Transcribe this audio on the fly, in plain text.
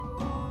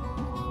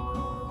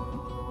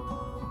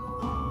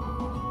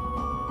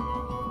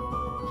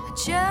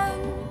gem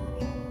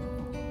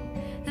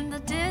in the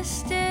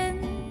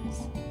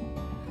distance,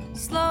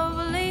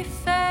 slowly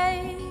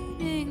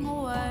fading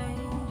away.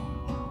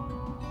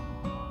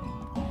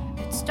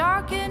 It's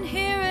dark in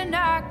here and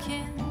I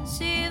can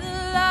see the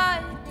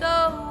light,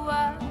 though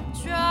I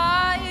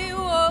try,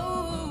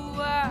 oh,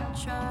 I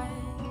try.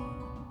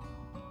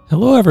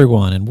 Hello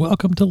everyone and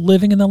welcome to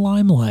Living in the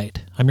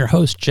Limelight. I'm your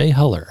host Jay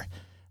Huller.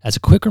 As a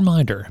quick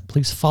reminder,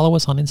 please follow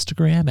us on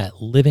Instagram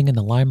at Living in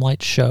the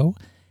Limelight Show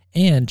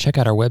and check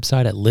out our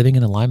website at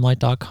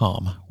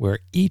livinginthelimelight.com, where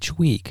each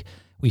week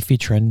we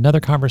feature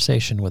another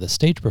conversation with a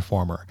stage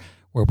performer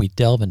where we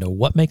delve into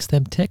what makes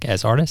them tick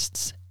as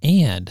artists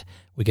and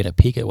we get a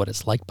peek at what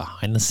it's like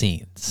behind the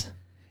scenes.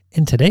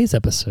 In today's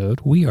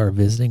episode, we are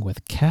visiting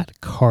with Kat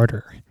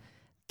Carter.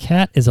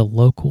 Kat is a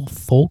local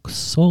folk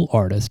soul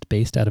artist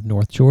based out of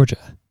North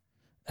Georgia.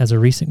 As a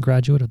recent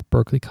graduate of the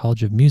Berklee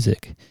College of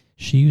Music,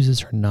 she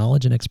uses her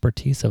knowledge and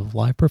expertise of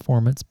live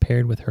performance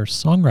paired with her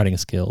songwriting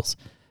skills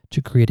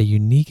to create a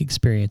unique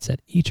experience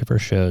at each of her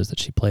shows that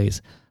she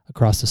plays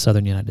across the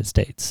southern United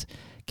States.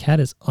 Kat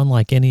is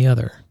unlike any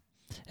other,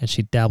 and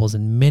she dabbles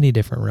in many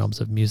different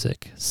realms of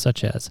music,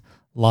 such as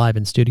live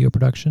and studio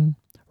production,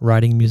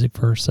 writing music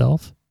for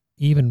herself,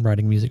 even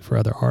writing music for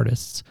other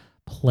artists,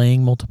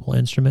 playing multiple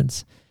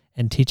instruments,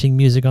 and teaching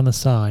music on the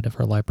side of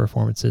her live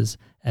performances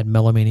at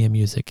Melomania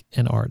Music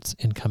and Arts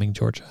in Cumming,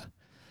 Georgia.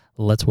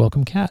 Let's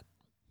welcome Kat.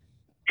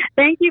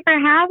 Thank you for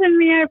having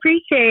me. I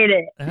appreciate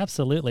it.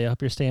 Absolutely. I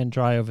hope you're staying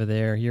dry over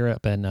there. You're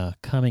up in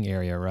Cumming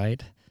area,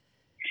 right?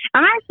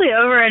 I'm actually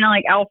over in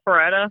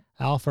Alpharetta.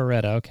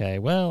 Alpharetta. Okay.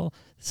 Well,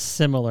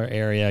 similar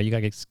area. You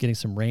guys getting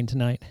some rain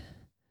tonight?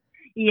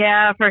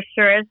 Yeah, for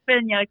sure. It's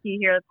been yucky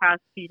here the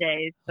past few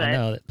days. But I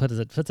know. It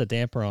puts a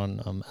damper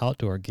on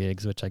outdoor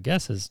gigs, which I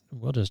guess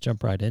we'll just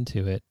jump right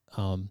into it.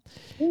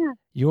 Yeah.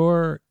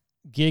 Your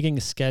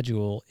gigging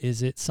schedule,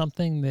 is it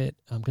something that,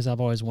 because I've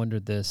always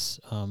wondered this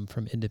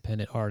from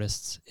independent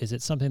artists, is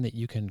it something that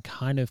you can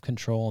kind of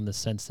control in the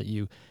sense that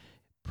you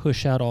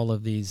push out all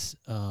of these,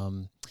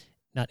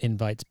 not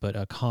invites,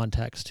 but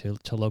contacts to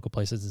local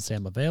places and say,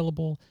 I'm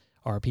available?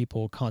 Are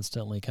people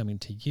constantly coming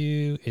to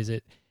you? Is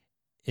it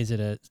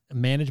a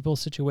manageable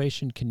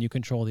situation? Can you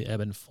control the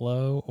ebb and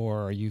flow,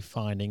 or are you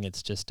finding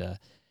it's just I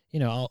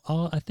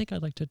think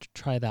I'd like to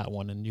try that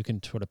one, and you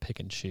can sort of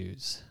pick and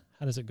choose?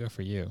 How does it go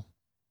for you?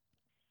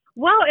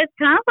 Well, it's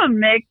kind of a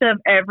mix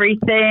of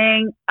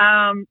everything.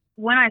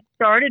 When I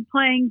started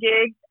playing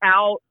gigs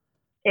out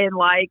in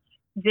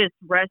just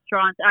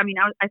restaurants,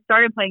 I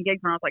started playing gigs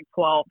when I was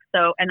 12.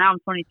 And now I'm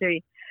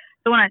 23.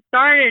 So when I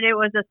started, it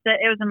was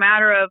a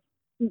matter of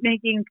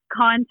making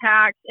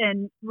contacts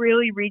and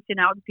really reaching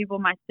out to people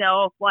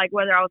myself, like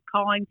whether I was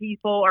calling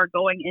people or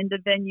going into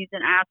venues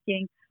and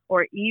asking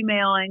or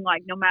emailing,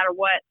 no matter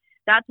what.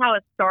 That's how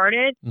it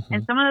started. Mm-hmm.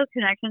 And some of those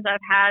connections I've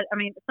had,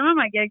 some of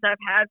my gigs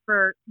I've had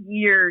for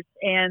years,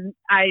 and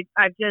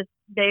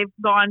they've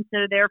gone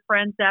to their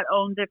friends that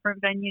own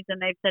different venues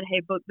and they've said, hey,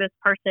 book this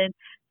person.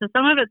 So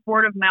some of it's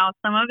word of mouth.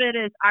 Some of it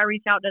is I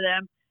reach out to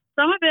them.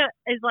 Some of it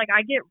is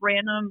I get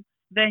random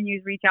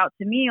venues reach out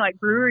to me, like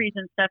breweries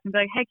and stuff, and be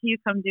like, hey, can you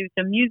come do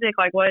some music?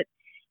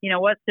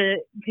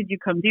 Could you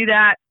come do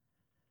that?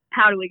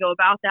 How do we go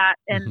about that?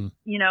 And,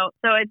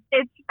 so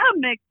it's a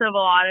mix of a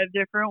lot of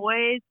different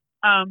ways.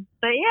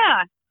 But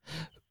yeah.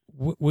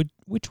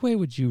 Which way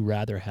would you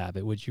rather have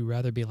it? Would you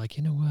rather be like,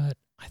 you know what,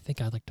 I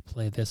think I'd like to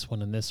play this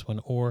one and this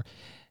one, or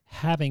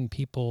having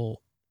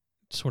people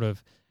sort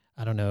of,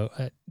 I don't know,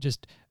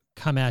 just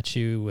come at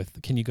you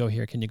with, can you go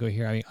here? Can you go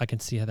here? I can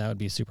see how that would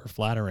be super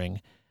flattering.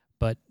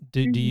 But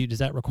does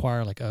that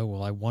require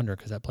I wonder,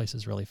 because that place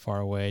is really far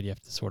away. Do you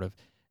have to sort of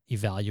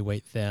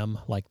evaluate them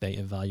like they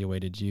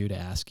evaluated you to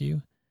ask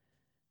you?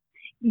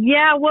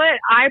 Yeah, what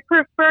I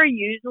prefer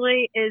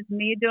usually is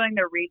me doing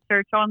the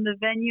research on the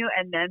venue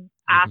and then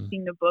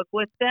asking to book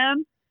with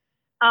them.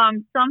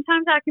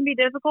 Sometimes that can be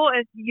difficult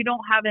if you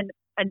don't have an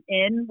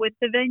in with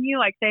the venue.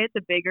 Say it's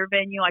a bigger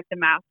venue like the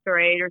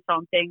Masquerade or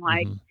something.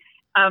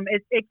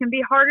 It can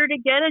be harder to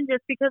get in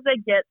just because they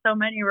get so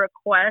many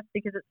requests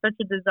because it's such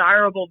a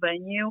desirable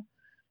venue.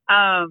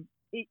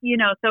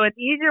 So it's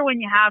easier when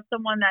you have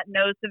someone that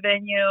knows the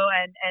venue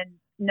and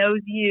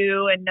knows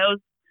you and knows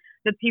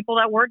the people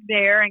that work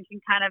there and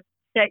can kind of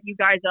set you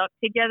guys up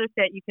together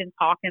so that you can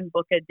talk and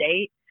book a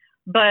date.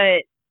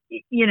 But,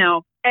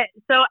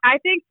 so I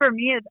think for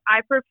me is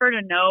I prefer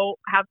to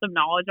have some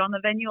knowledge on the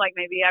venue.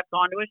 Maybe I've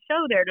gone to a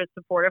show there to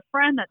support a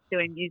friend that's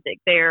doing music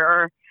there,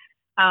 or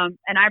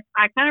and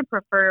I kind of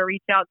prefer to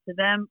reach out to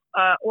them.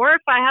 Or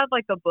if I have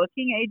a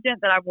booking agent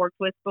that I've worked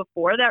with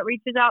before that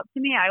reaches out to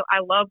me,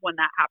 I love when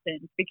that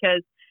happens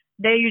because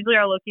they usually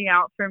are looking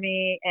out for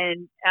me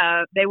and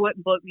they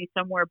wouldn't book me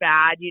somewhere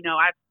bad.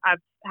 I've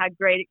had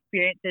great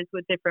experiences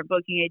with different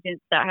booking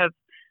agents that have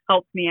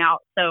helped me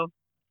out. So,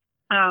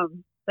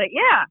 but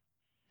yeah.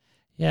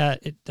 Yeah,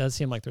 it does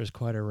seem like there's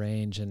quite a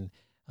range, and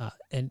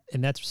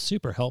that's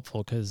super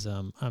helpful because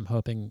I'm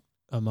hoping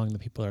among the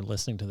people that are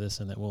listening to this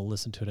and that will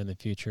listen to it in the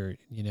future,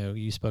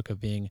 you spoke of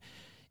being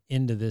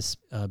into this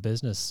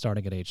business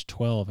starting at age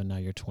 12 and now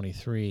you're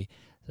 23.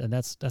 and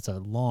that's a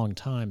long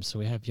time. So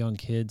we have young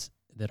kids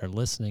that are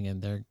listening,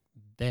 and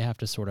they have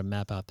to sort of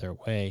map out their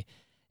way,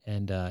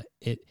 and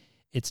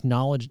it's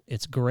knowledge.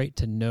 It's great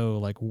to know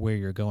like where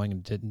you're going,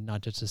 and to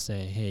not just to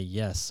say, "Hey,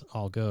 yes,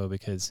 I'll go,"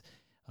 because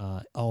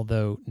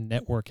although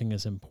networking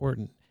is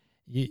important,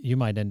 you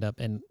might end up.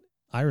 And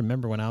I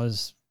remember when I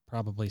was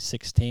probably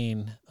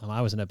 16,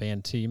 I was in a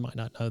band too. You might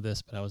not know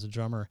this, but I was a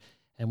drummer,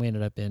 and we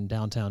ended up in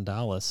downtown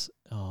Dallas,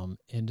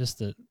 in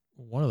just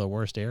one of the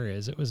worst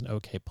areas. It was an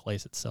okay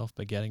place itself,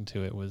 but getting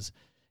to it was,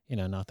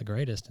 not the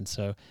greatest. And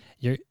so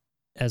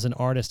as an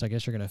artist, I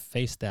guess you're going to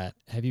face that.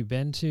 Have you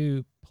been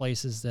to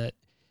places that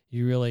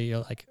you're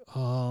like,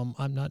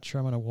 I'm not sure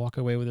I'm going to walk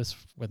away with this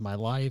with my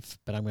life,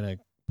 but I'm going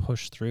to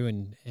push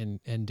through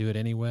and do it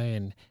anyway,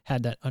 and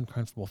had that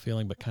uncomfortable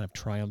feeling, but kind of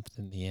triumphed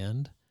in the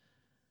end?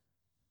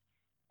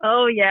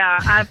 Oh yeah,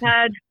 I've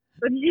had,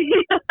 like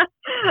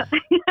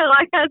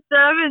I said,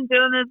 I've been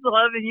doing this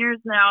 11 years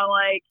now.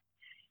 Like,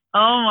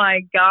 oh my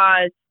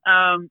gosh.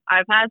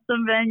 I've had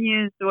some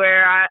venues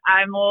where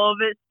I'm a little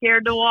bit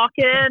scared to walk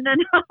in,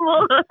 and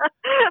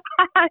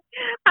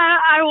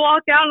I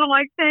walk out and I'm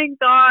like, thank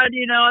God,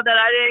 that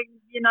I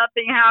didn't,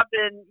 nothing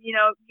happened.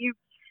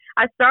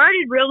 I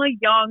started really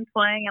young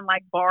playing in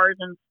like bars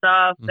and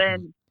stuff, Mm-hmm.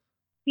 and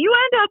you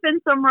end up in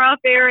some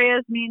rough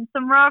areas, meeting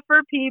some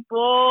rougher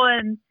people,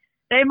 and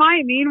they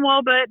might mean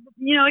well, but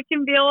it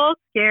can be a little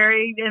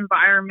scary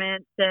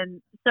environment.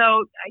 And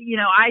so,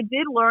 I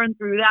did learn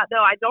through that,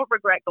 though. I don't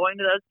regret going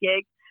to those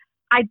gigs.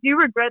 I do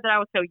regret that I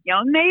was so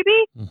young,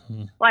 maybe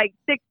Mm-hmm. like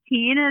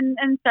 16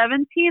 and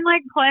 17,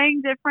 like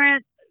playing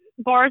different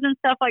bars and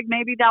stuff. Like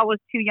maybe that was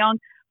too young,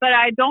 but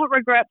I don't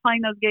regret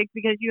playing those gigs,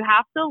 because you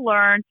have to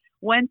learn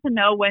when to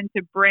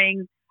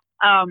bring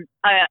a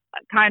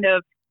kind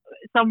of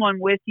someone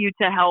with you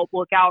to help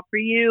look out for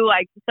you.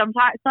 Like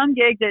sometimes some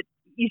gigs that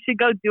you should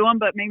go do them,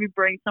 but maybe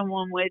bring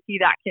someone with you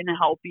that can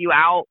help you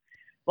out.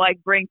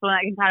 Like bring someone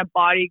that can kind of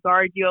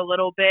bodyguard you a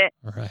little bit.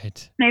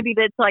 Right. Maybe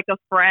that's like a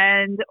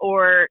friend,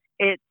 or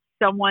it's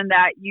someone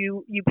that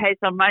you pay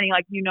some money,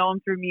 like them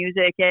through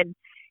music, and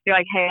you're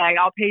like, hey,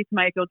 I'll pay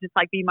somebody if you'll just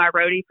like be my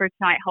roadie for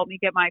tonight, help me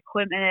get my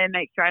equipment in,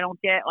 make sure I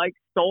don't get like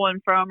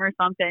stolen from or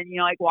something,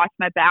 like watch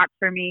my back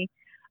for me.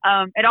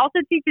 It also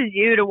teaches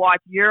you to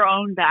watch your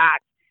own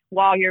back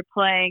while you're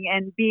playing,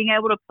 and being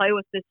able to play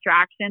with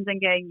distractions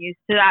and getting used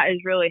to that is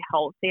really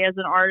healthy as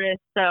an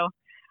artist. So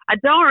I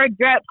don't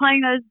regret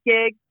playing those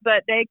gigs,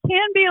 but they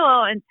can be a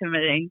little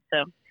intimidating.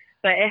 So,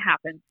 but it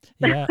happens.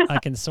 Yeah, I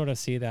can sort of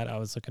see that. I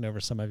was looking over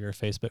some of your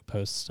Facebook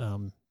posts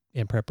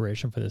in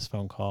preparation for this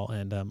phone call,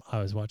 and I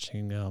was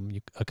watching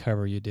a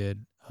cover you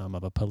did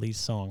of a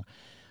Police song,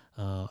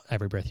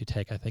 "Every Breath You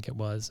Take," I think it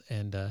was,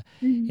 and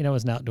Mm-hmm. it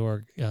was an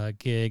outdoor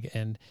gig,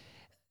 and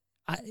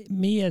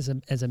me as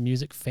a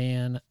music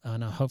fan,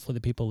 and hopefully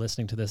the people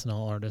listening to this and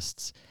all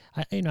artists,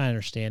 I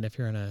understand if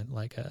you're in a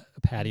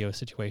patio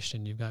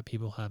situation, you've got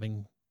people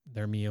having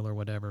their meal or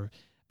whatever,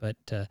 but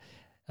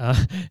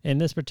in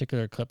this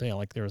particular clip,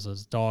 like there was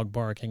this dog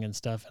barking and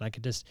stuff, and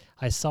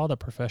I saw the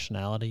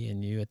professionality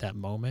in you at that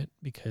moment,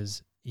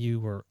 because you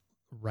were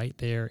right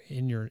there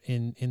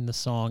in the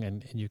song,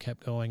 and you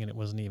kept going, and it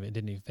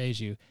didn't even phase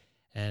you.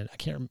 And I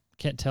can't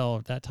tell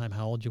at that time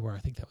how old you were. I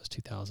think that was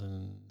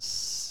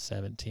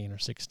 2017 or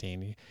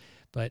 16.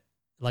 But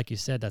like you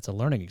said, that's a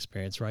learning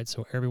experience, right?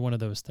 So every one of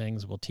those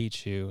things will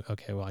teach you,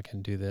 okay, well, I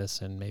can do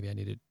this, and maybe I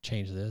need to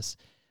change this.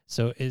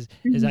 So is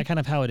that kind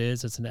of how it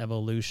is? It's an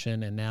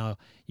evolution, and now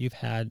you've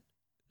had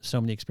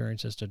so many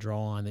experiences to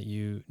draw on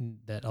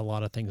that a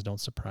lot of things don't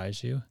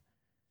surprise you.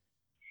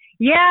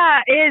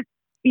 Yeah,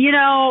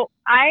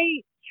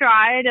 I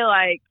try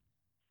to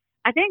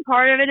I think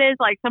part of it is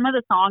like some of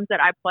the songs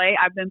that I play,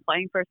 I've been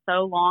playing for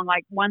so long.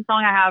 Like one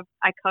song I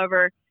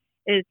cover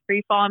is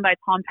 "Free Fallin'" by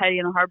Tom Petty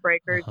and the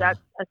Heartbreakers. Uh-huh. That's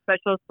a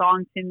special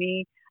song to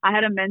me. I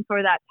had a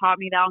mentor that taught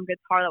me that on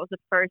guitar. That was the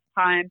first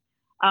time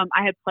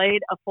I had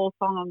played a full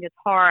song on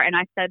guitar, and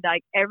I said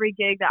like every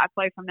gig that I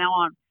play from now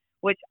on,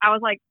 which I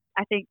was like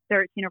I think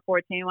 13 or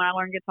 14 when I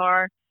learned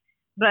guitar.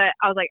 But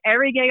I was like,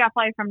 every gig I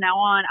play from now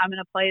on, I'm going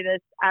to play this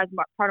as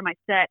part of my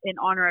set in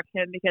honor of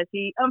him, because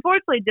he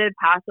unfortunately did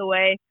pass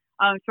away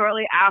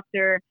shortly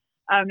after,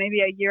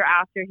 maybe a year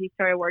after he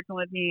started working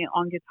with me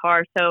on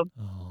guitar. So,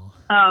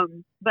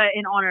 but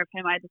in honor of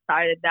him, I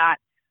decided that.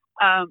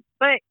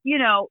 But,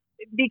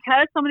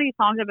 because some of these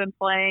songs I've been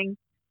playing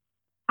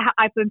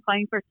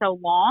for so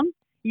long,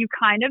 you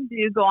kind of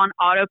do go on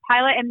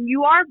autopilot, and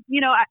you are,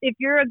 if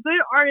you're a good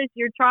artist,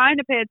 you're trying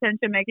to pay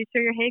attention, making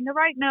sure you're hitting the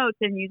right notes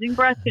and using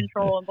breath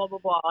control and blah, blah,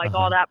 blah, like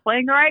all that,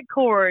 playing the right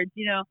chords,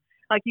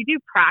 like you do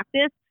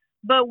practice.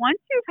 But once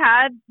you've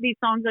had these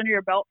songs under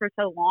your belt for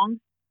so long,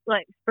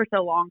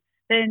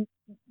 then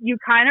you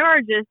kind of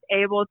are just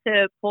able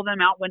to pull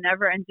them out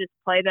whenever and just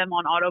play them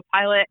on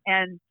autopilot.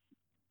 And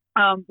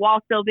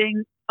while still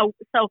being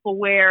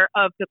self-aware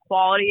of the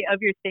quality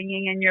of your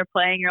singing and your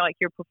playing,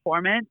 your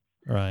performance.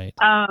 Right.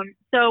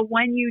 So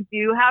when you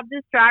do have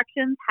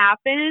distractions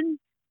happen,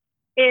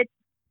 it's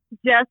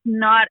just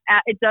not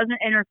it doesn't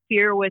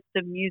interfere with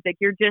the music.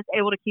 You're just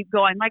able to keep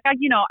going. Like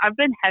I've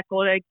been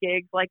heckled at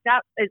gigs. Like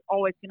that is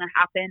always going to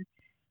happen.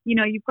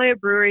 You play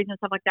at breweries and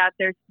stuff like that.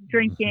 There's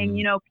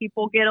drinking.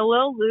 People get a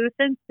little loose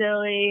and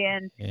silly,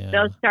 and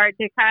they'll start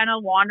to kind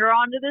of wander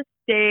onto the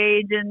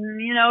stage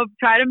and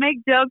try to make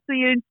jokes with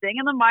you and sing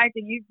in the mic.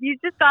 And you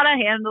just gotta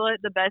handle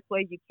it the best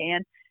way you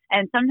can.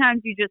 And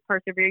sometimes you just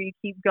persevere, you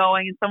keep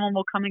going, and someone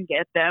will come and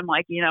get them,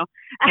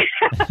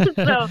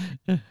 So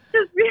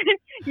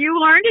you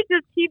learn to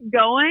just keep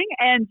going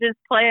and just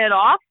play it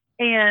off.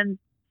 And,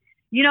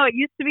 it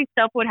used to be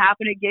stuff would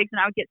happen at gigs,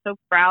 and I would get so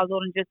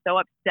frazzled and just so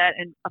upset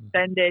and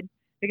offended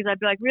because I'd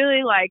be like,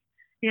 really?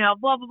 Blah,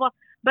 blah, blah.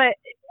 But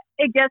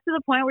it gets to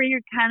the point where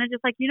you're kind of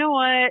just like, you know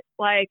what?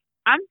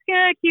 I'm just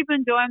going to keep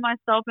enjoying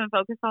myself and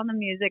focus on the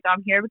music.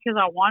 I'm here because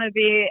I want to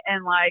be,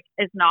 and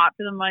it's not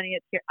for the money.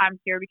 I'm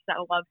here because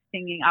I love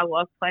singing. I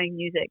love playing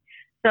music.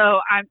 So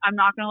I'm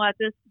not going to let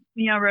this,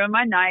 ruin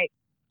my night.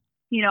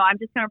 I'm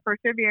just going to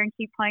persevere and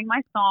keep playing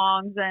my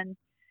songs. And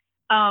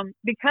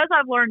because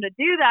I've learned to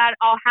do that,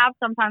 I'll have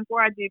sometimes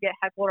where I do get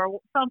heckled or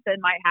something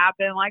might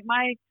happen. Like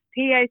my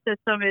PA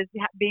system is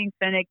being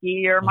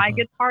finicky, or my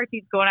guitar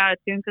keeps going out of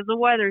tune because the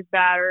weather's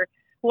bad, or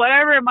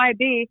whatever it might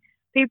be.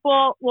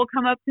 People will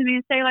come up to me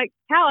and say,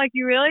 Cal,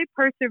 you really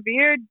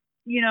persevered,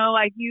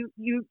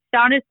 you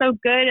sounded so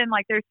good, and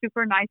they're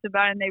super nice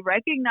about it, and they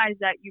recognize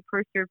that you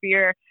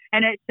persevere,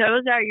 and it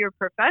shows that you're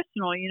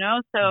professional,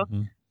 So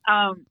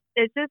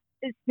it's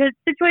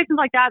situations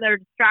like that are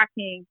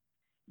distracting.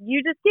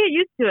 You just get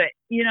used to it,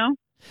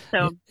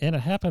 So and it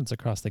happens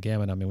across the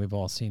gamut. I mean, we've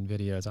all seen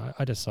videos.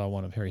 I just saw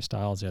one of Harry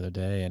Styles the other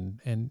day,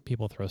 and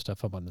people throw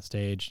stuff up on the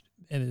stage,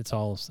 and it's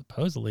all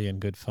supposedly in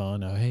good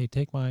fun. Oh, hey,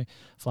 take my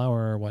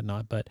flower or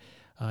whatnot. But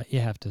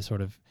you have to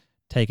sort of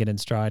take it in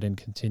stride and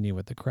continue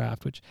with the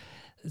craft, which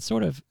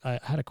sort of, I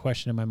had a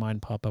question in my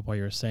mind pop up while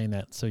you were saying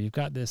that. So you've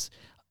got this,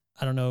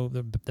 I don't know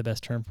the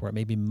best term for it,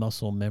 maybe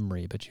muscle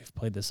memory, but you've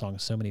played this song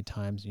so many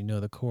times,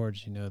 the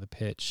chords, the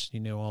pitch,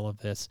 all of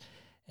this.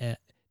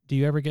 Do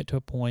you ever get to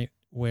a point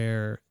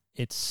where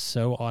it's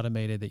so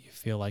automated that you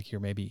feel like you're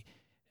maybe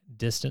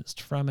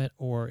distanced from it?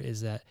 Or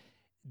is that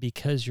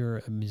because you're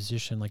a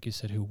musician, like you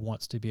said, who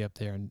wants to be up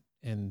there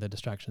and the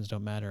distractions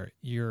don't matter,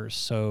 you're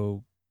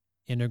so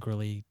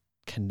integrally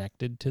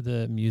connected to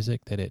the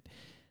music that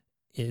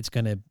it's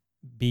going to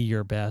be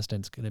your best,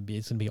 and it's going to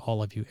be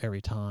all of you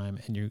every time,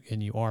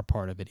 and you are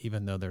part of it,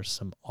 even though there's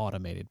some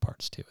automated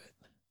parts to it?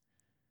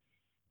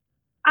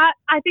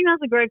 I think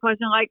that's a great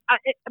question.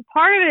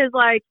 Part of it is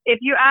if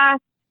you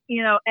ask,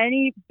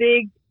 any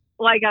big,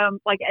 like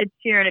Ed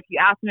Sheeran, if you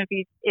ask him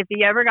if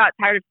he ever got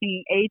tired of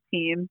singing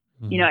A-Team,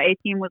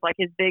 A-Team was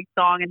his big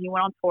song, and he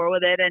went on tour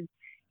with it, and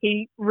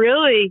he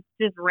really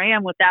just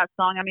ran with that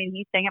song. I mean,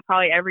 he sang it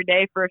probably every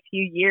day for a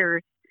few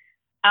years.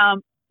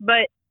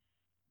 But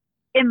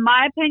in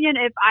my opinion,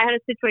 if I had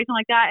a situation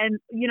like that, and,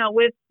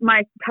 with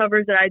my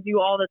covers that I do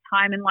all the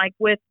time, and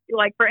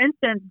for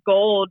instance,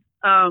 Gold,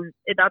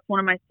 that's one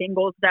of my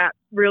singles that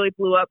really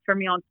blew up for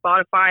me on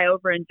Spotify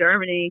over in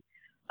Germany.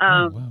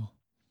 Wow.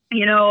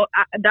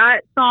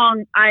 That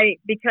song,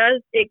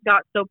 because it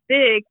got so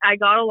big, I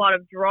got a lot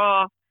of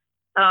draw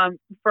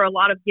for a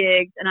lot of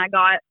gigs, and I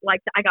got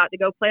to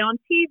go play on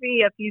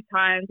TV a few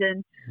times,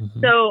 and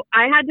so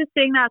I had to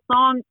sing that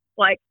song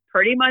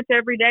pretty much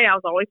every day. I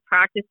was always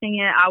practicing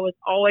it. I was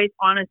always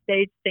on a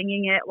stage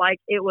singing it.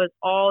 It was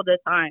all the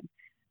time,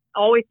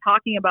 always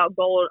talking about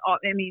Gold. I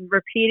mean,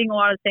 repeating a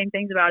lot of the same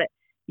things about it,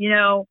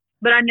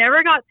 but I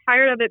never got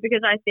tired of it,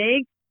 because I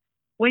think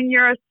when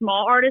you're a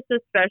small artist,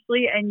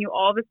 especially, and you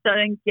all of a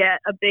sudden get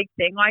a big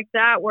thing like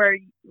that, where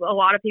a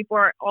lot of people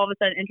are all of a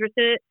sudden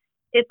interested,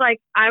 it's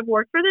I've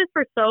worked for this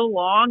for so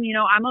long,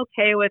 I'm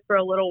okay with, for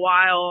a little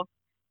while,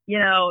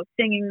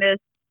 singing this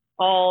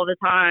all the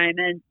time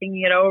and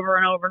singing it over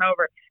and over and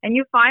over. And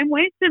you find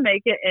ways to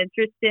make it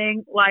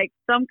interesting.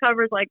 Some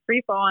covers,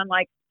 Free Fallin',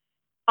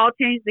 I'll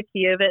change the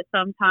key of it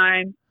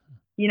sometimes.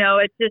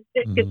 It's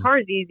just,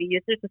 guitar's easy.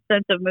 It's just a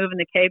sense of moving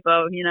the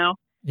capo,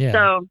 Yeah.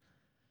 So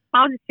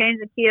I'll just change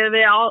the key of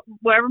it.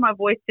 Whatever my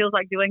voice feels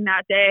like doing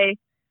that day.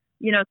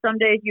 Some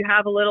days you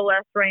have a little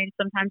less range.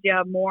 Sometimes you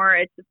have more.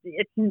 It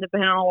can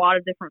depend on a lot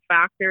of different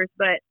factors,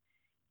 but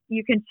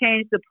you can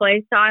change the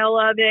play style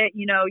of it.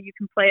 You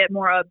can play it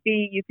more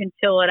upbeat. You can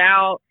chill it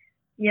out,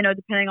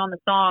 depending on the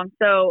song.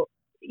 So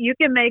you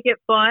can make it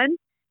fun.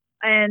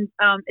 And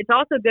it's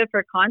also good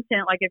for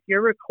content. If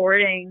you're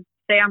recording,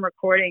 say I'm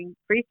recording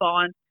Free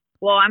Fallin',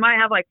 well, I might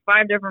have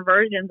 5 different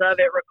versions of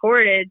it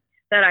recorded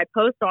that I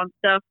post on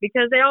stuff,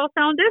 because they all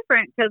sound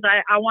different, because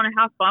I want to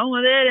have fun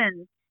with it.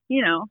 And,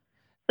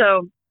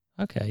 so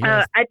okay,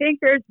 yes. I think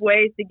there's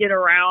ways to get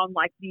around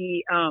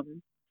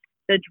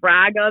the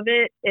drag of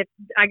it, if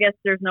I guess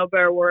there's no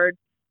better word.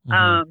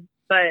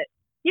 But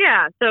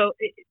yeah, so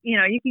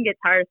you can get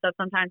tired of stuff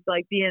sometimes,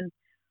 being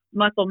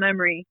muscle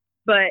memory.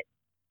 But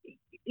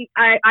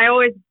I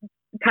always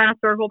kind of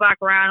circle back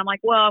around. I'm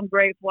like, well, I'm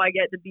grateful I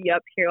get to be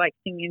up here, like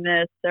singing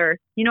this, or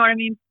you know what I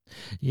mean?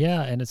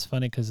 Yeah, and it's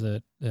funny because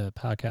the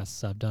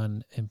podcasts I've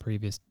done in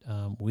previous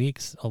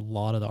weeks, a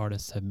lot of the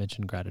artists have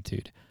mentioned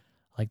gratitude.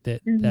 Like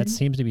that Mm-hmm.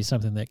 seems to be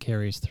something that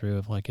carries through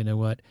of like, you know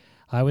what,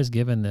 I was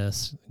given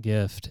this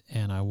gift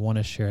and I want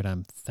to share it.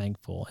 I'm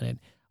thankful. And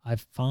I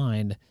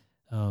find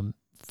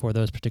for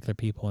those particular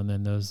people, and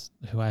then those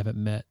who I haven't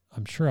met,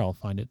 I'm sure I'll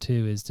find it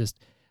too, is just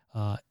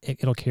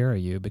it'll carry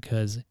you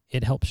because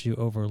it helps you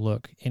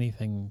overlook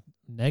anything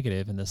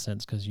negative in the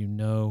sense because you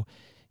know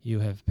you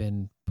have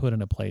been put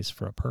in a place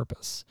for a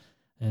purpose.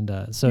 And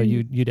so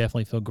you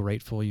definitely feel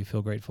grateful. You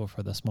feel grateful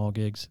for the small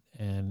gigs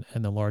and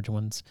the large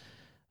ones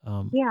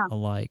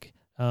alike,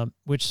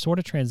 which sort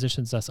of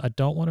transitions us. I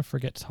don't want to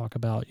forget to talk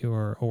about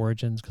your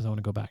origins because I want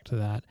to go back to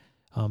that.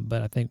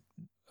 But I think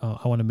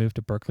I want to move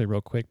to Berklee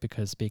real quick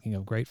because speaking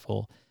of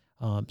grateful,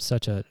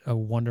 such a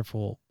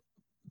wonderful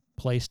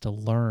place to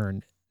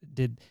learn.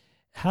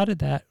 How did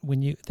that,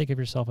 when you think of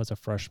yourself as a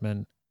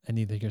freshman and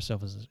you think of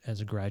yourself as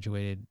a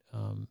graduated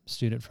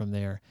student from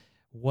there,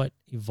 what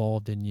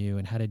evolved in you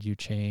and how did you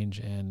change,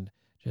 and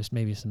just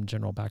maybe some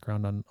general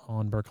background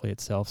on Berklee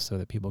itself so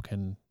that people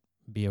can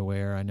be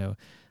aware? I know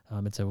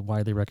it's a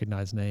widely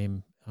recognized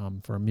name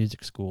for a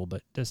music school,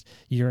 but just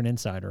you're an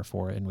insider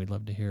for it, and we'd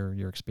love to hear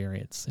your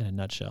experience in a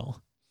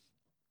nutshell.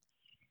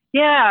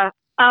 Yeah.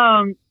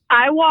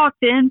 I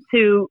walked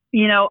into,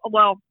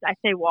 I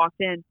say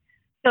walked in.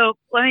 So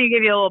let me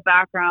give you a little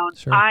background.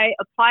 Sure. I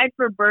applied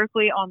for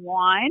Berklee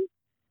online.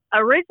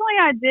 Originally,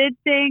 I did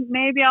think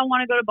maybe I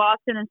want to go to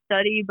Boston and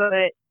study,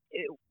 but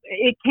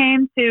it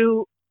came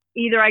to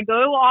either I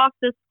go off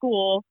to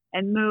school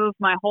and move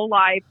my whole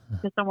life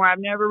to somewhere I've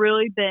never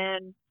really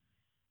been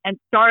and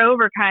start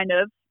over kind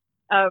of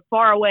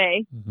far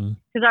away.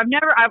 Because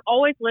I've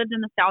always lived in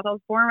the South. I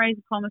was born and raised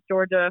in Columbus,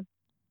 Georgia.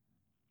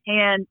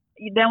 And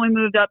then we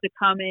moved up to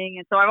Cumming.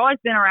 And so I've always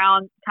been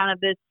around kind of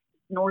this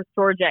North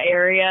Georgia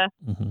area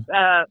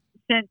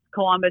since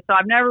Columbus. So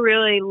I've never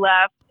really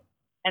left,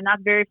 and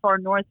that's very far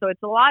north. So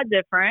it's a lot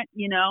different,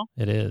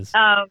 It is.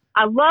 I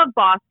love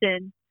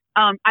Boston.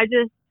 I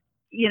just,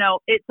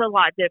 it's a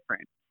lot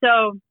different.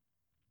 So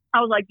I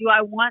was like, do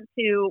I want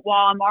to,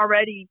 while I'm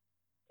already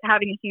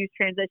having a huge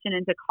transition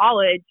into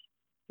college,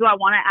 do I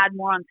want to add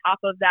more on top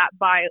of that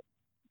by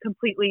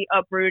completely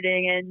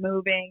uprooting and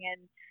moving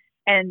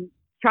and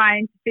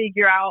trying to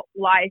figure out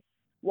life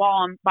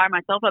while I'm by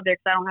myself up there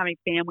because I don't have any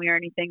family or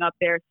anything up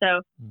there.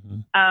 So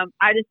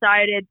I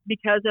decided,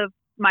 because of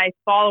my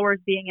followers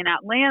being in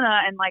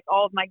Atlanta and like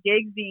all of my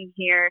gigs being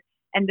here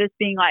and this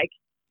being like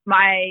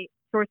my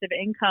source of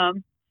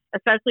income,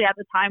 especially at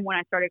the time when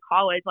I started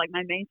college, like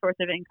my main source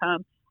of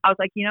income, I was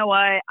like, you know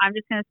what, I'm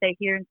just going to stay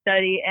here and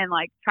study and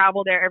like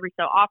travel there every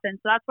so often.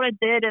 So that's what I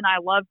did, and I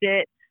loved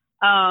it.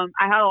 I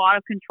had a lot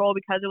of control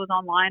because it was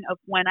online of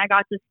when I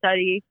got to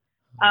study.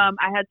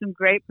 I had some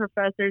great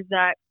professors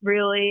that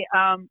really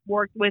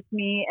worked with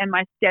me and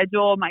my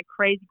schedule, my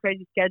crazy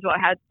schedule. I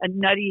had a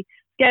nutty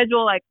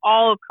schedule, like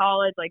all of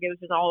college, like it was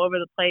just all over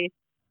the place.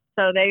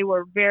 So they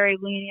were very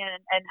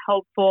lenient and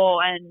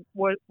helpful and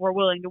were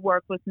willing to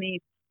work with me.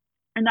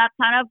 And that's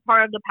kind of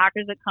part of the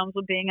package that comes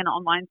with being an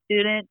online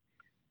student,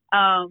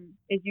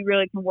 is you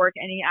really can work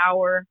any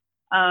hour.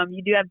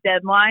 You do have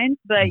deadlines,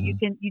 but you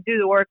do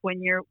the work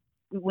when you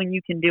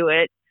can do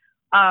it.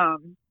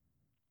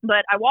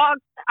 But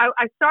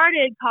I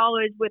started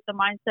college with the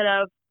mindset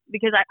of,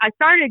 because I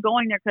started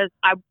going there because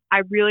I've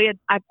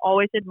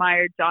always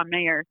admired John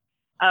Mayer.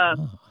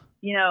 I've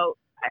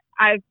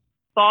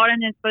fought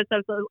in his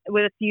footsteps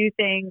with a few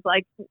things,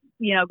 like,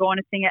 going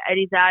to sing at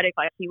Eddie's Attic.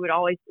 Like he was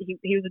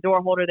a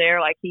door holder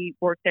there. Like he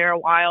worked there a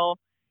while,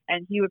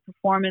 and he would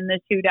perform in the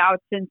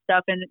shootouts and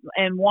stuff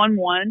and won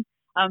one.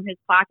 His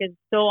plaque is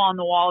still on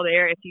the wall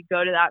there if you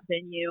go to that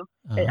venue.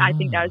 I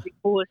think that was the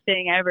coolest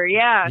thing ever.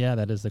 Yeah. Yeah,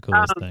 that is the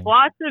coolest thing.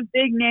 Lots of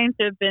big names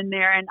have been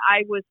there, and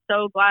I was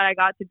so glad I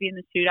got to be in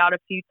the shootout a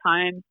few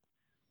times.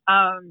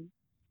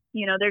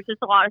 There's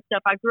just a lot of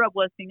stuff. I grew up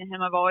listening to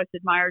him. I've always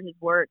admired his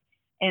work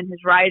and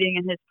his writing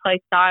and his play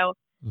style.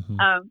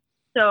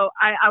 So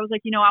I was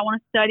like, I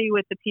want to study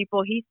with the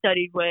people he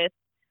studied with.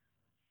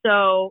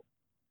 So,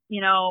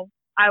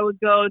 I would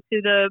go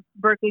to the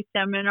Berklee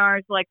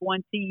seminars like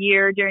once a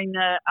year during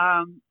the,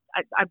 I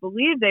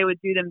believe they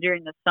would do them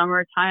during the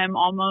summertime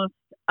almost.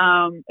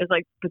 It was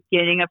like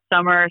beginning of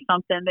summer or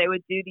something. They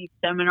would do these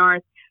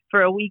seminars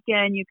for a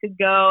weekend. You could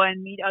go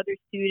and meet other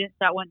students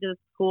that went to the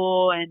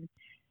school. And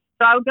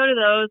so I would go to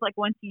those like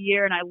once a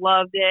year, and I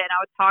loved it. And I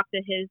would talk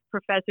to his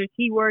professors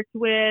he worked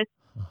with.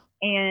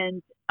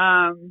 And,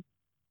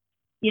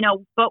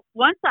 but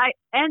once I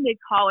ended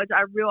college,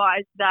 I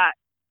realized that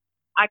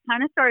I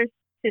kind of started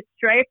to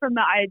stray from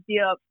the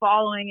idea of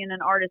following in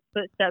an artist's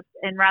footsteps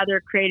and rather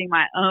creating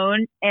my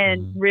own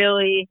and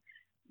really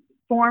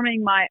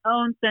forming my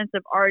own sense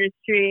of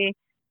artistry.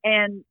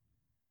 And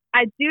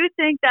I do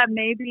think that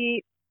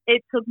maybe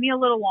it took me a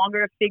little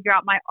longer to figure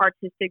out my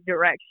artistic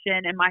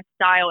direction and my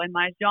style and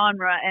my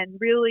genre and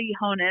really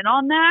hone in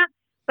on that.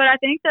 but I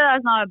think that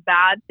that's not a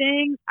bad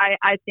thing.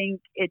 I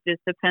think it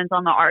just depends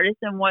on the artist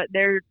and what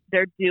they're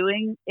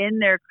doing in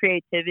their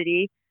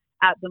creativity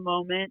at the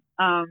moment.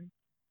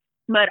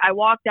 But I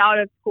walked out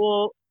of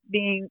school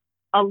being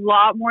a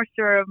lot more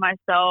sure of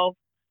myself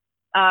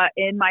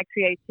in my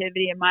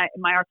creativity and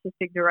my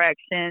artistic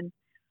direction.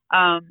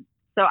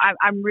 So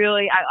I'm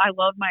really, I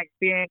love my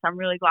experience. I'm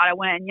really glad I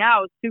went. And yeah,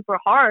 it was super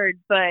hard,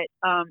 but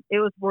it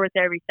was worth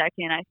every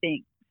second, I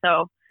think.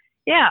 So,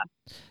 yeah.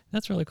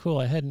 That's really cool.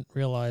 I hadn't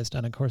realized,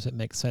 and of course it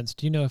makes sense.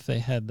 Do you know if they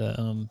had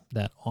the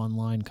that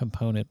online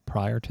component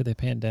prior to the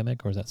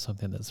pandemic, or is that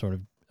something that sort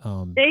of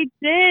They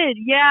did,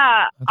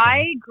 yeah. Okay.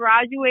 I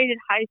graduated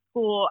high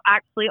school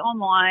actually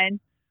online.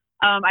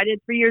 I did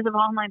 3 years of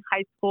online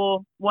high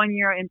school, 1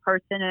 year in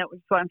person, and it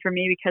was fun for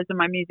me because of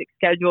my music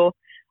schedule.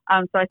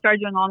 So I started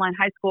doing online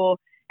high school,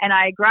 and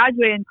I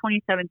graduated in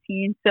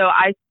 2017. So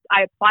I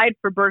applied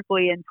for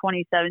Berklee in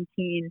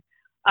 2017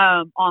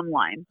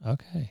 online.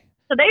 Okay.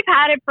 So they've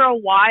had it for a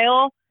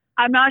while.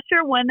 I'm not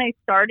sure when they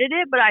started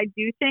it, but I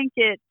do think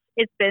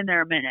it's been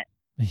there a minute.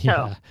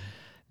 Yeah. So,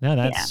 No,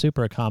 that's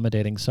super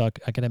accommodating. So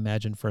I can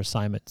imagine for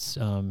assignments,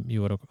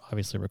 you would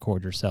obviously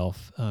record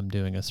yourself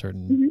doing a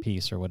certain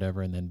piece or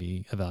whatever, and then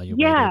be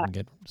evaluated and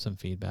get some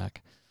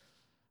feedback.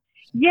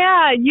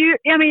 Yeah,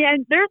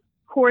 and there's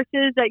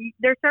courses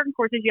there's certain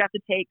courses you have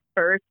to take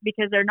first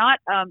because they're not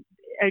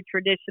a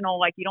traditional,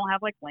 like you don't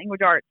have like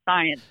language arts,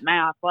 science,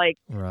 math. Like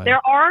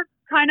there are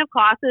kind of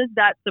classes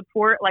that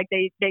support, like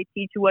they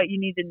teach you what you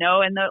need to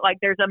know, and like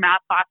there's a math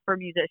class for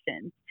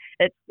musicians.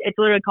 It's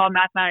literally called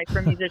mathematics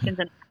for musicians,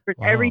 and for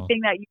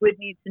everything that you would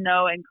need to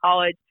know in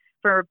college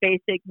for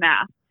basic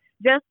math,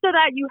 just so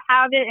that you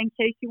have it in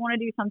case you want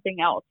to do something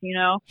else.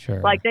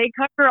 Sure. Like they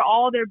cover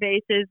all their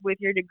bases with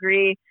your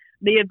degree.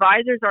 The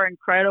advisors are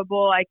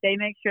incredible. Like they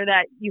make sure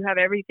that you have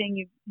everything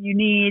you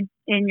need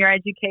in your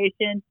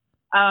education.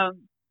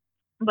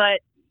 But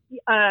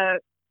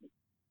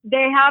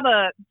they have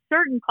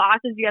certain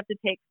classes you have to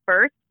take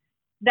first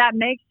that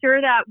make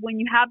sure that when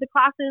you have the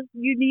classes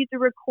you need to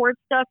record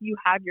stuff, you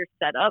have your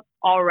setup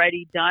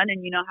already done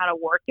and you know how to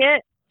work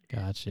it.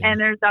 Gotcha. And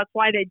that's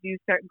why they do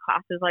certain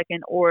classes like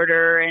in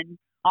order and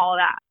all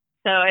that.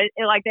 So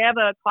like they have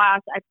a class,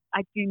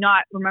 I do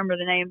not remember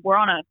the name.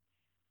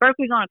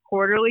 Berklee's on a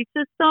quarterly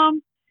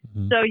system.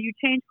 So you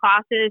change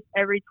classes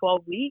every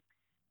 12 weeks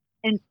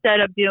instead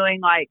of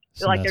doing like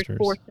there's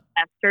 4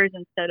 semesters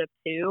instead of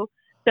 2.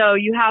 So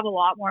you have a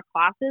lot more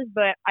classes,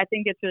 but I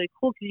think it's really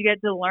cool because you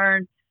get to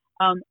learn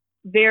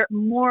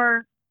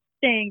more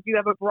things. You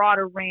have a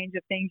broader range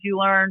of things you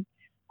learn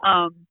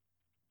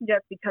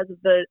just because of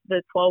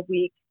the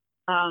 12-week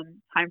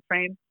time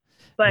frame.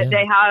 But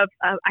they have,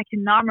 I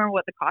cannot remember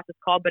what the class is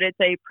called, but it's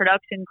a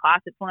production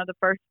class. It's one of the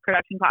first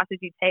production classes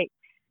you take.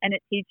 And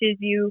it teaches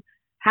you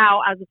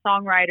how, as a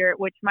songwriter,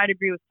 which might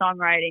agree with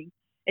songwriting,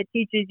 it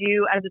teaches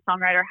you as a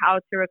songwriter how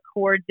to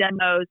record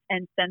demos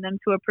and send them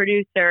to a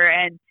producer.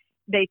 And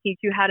they teach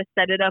you how to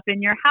set it up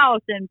in your house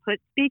and put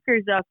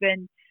speakers up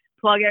and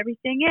plug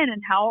everything in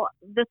and how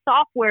the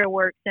software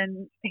works.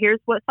 And here's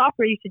what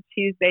software you should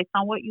choose based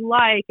on what you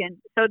like. And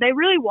so they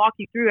really walk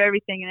you through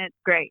everything, and it's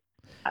great.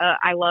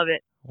 I love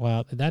it.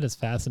 Wow, that is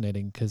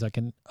fascinating because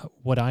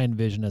what I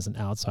envision as an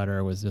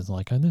outsider was just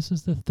like, and this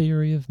is the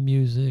theory of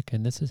music,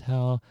 and this is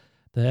how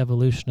the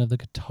evolution of the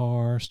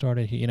guitar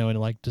started, and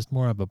like just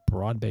more of a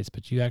broad base,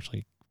 but you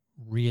actually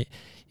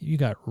you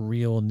got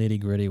real nitty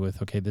gritty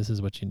with, okay, this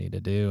is what you need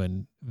to do,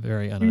 and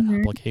very on an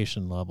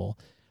application level.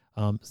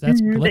 So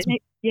that's let's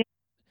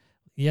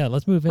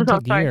move into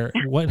gear.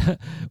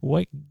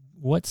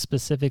 What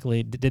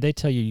specifically did they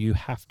tell you? You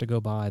have to go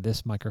buy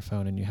this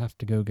microphone and you have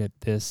to go get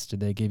this. Did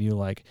they give you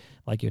like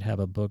you'd have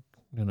a book,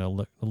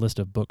 a list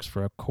of books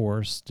for a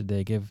course? Did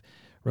they give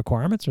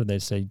requirements, or they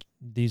say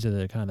these are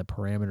the kind of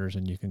parameters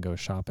and you can go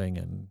shopping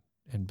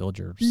and build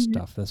your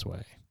stuff this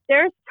way?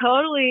 There's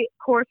totally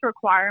course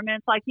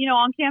requirements. Like,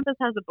 on campus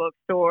has a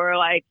bookstore.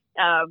 Like,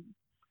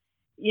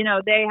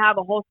 they have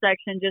a whole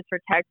section just for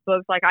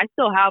textbooks. Like, I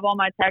still have all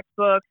my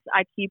textbooks.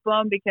 I keep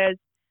them because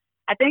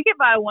I think if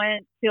I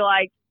went to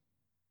like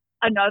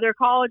another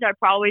college, I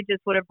probably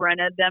just would have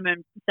rented them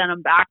and sent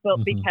them back.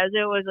 But because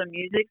it was a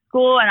music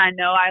school and I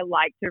know I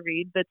like to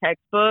read the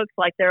textbooks,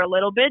 like they're a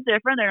little bit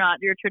different. They're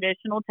not your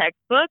traditional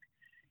textbooks.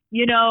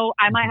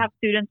 I might have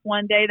students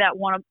one day that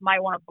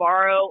might want to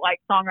borrow, like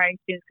songwriting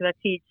students, because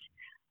I teach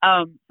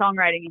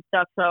songwriting and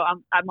stuff. So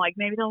I'm like,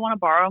 maybe they'll want to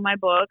borrow my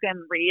book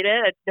and read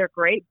it. They're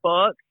great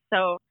books.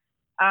 So,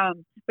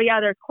 but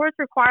yeah, there's course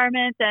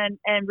requirements, and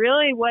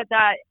really what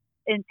that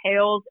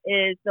entails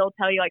is they'll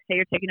tell you, like, say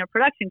you're taking a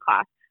production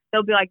class.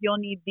 They'll be like, you'll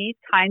need these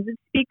kinds of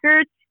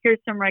speakers. Here's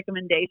some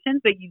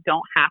recommendations, but you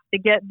don't have to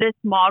get this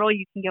model.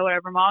 You can get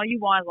whatever model you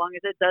want as long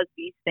as it does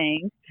these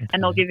things. Okay.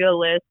 And they'll give you a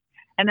list.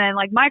 And then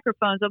like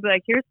microphones, they'll be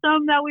like, here's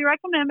some that we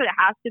recommend, but it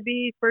has to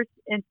be, first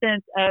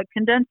instance, a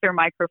condenser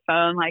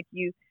microphone. Like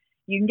you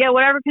can get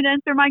whatever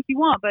condenser mic you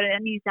want, but it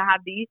needs to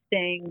have these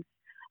things.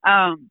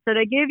 So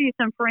they give you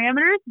some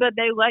parameters, but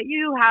they let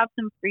you have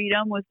some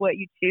freedom with what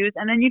you choose.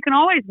 And then you can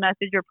always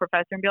message your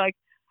professor and be like,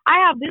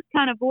 I have this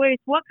kind of voice.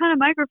 What kind of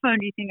microphone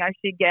do you think I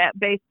should get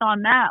based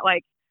on that?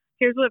 Like,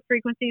 here's what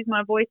frequencies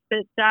my voice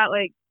fits at.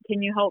 Like,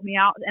 can you help me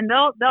out? And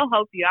they'll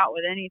help you out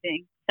with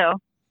anything. So.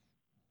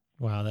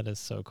 Wow, that is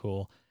so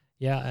cool.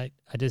 Yeah,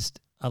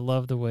 I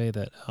love the way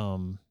that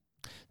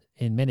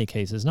in many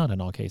cases, not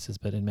in all cases,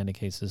 but in many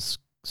cases,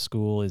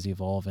 school is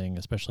evolving,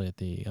 especially at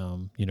the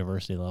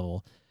university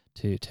level,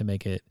 to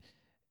make it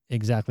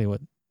exactly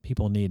what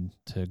people need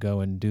to go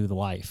and do the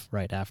life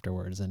right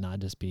afterwards and not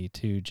just be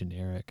too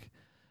generic.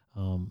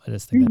 I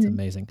just think that's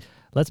amazing.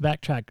 Let's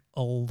backtrack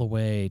all the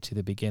way to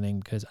the beginning,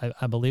 because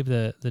I believe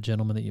the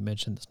gentleman that you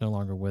mentioned that's no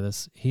longer with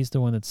us, he's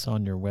the one that's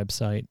on your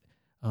website.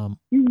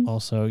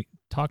 Also,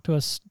 talk to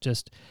us.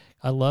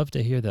 I love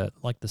to hear the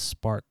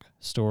spark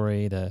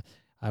story.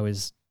 I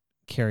was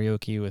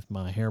karaoke with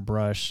my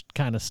hairbrush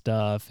kind of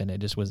stuff, and it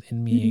just was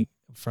in me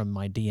from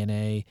my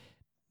DNA.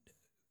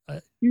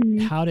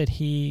 How did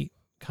he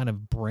kind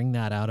of bring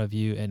that out of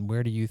you, and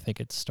where do you think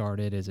it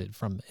started? Is it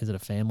a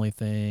family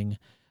thing?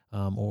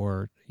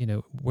 Or,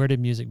 where did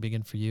music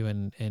begin for you,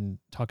 and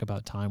talk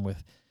about time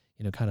with,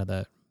 kind of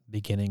the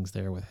beginnings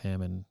there with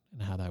him and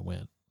how that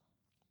went.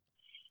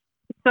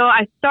 So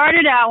I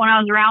started out when I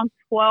was around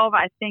 12,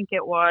 I think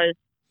it was.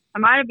 I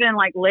might have been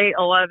like late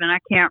 11. I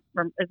can't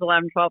remember. It's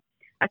 11, 12.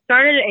 I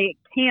started a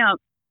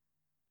camp.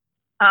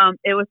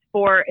 It was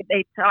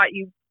they taught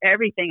you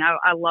everything.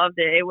 I loved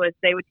it.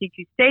 They would teach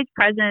you stage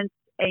presence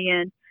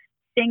and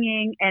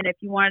singing. And if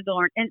you wanted to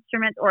learn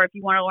instruments, or if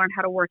you want to learn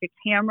how to work a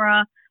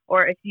camera,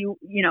 or if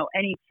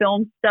any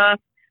film stuff,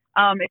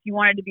 if you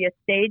wanted to be a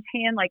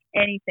stagehand, like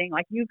anything,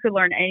 like you could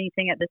learn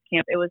anything at this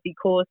camp. It was the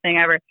coolest thing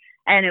ever.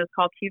 And it was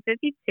called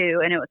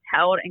Q52, and it was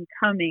held in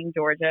Cumming,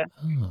 Georgia.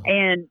 Oh.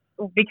 And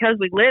because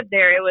we lived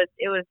there, it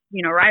was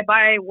right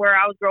by where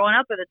I was growing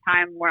up at the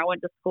time, where I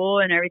went to school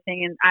and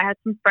everything. And I had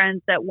some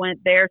friends that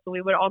went there, so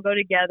we would all go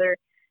together.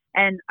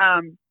 And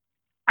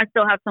I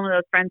still have some of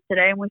those friends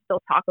today, and we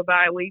still talk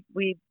about it.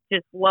 We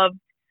just loved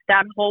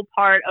that whole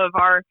part of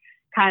our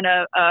kind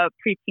of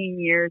preteen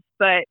years.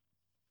 But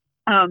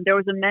there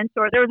was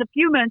a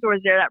few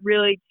mentors there that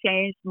really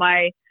changed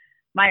my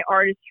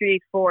artistry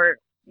for,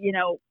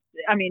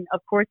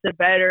 of course the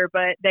better,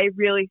 but they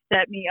really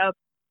set me up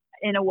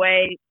in a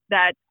way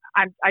that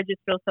I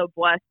just feel so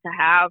blessed to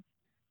have.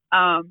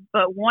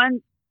 But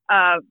one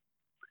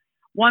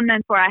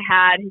mentor I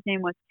had, his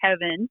name was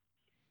Kevin,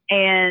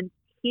 and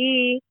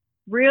he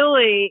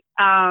really,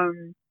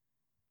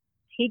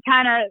 he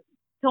kind of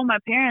told my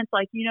parents,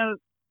 like,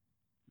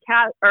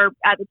 or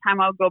at the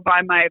time I would go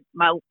by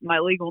my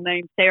legal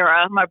name,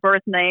 Sarah, my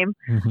birth name.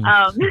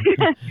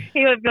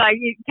 He would be like,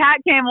 Kat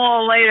came a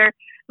little later,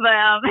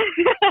 but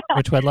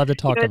which I'd love to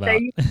talk about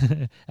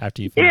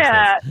after you finish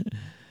this.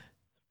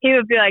 He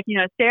would be like,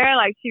 Sarah,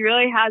 like, she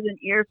really has an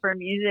ear for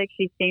music.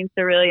 She seems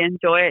to really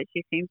enjoy it.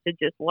 She seems to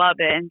just love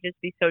it and just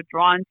be so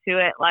drawn to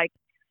it, like,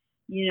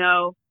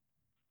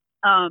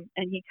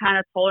 and he kind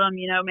of told him,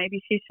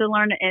 maybe she should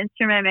learn an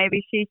instrument.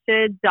 Maybe she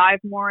should dive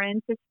more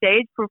into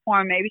stage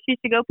perform. Maybe she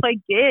should go play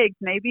gigs.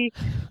 Maybe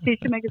she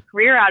should make a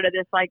career out of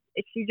this. Like,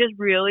 she just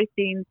really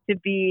seems to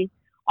be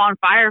on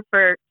fire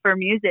for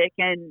music.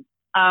 And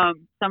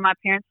so my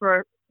parents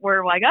were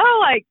like, oh,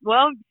 like,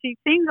 well, she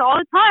sings all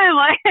the time.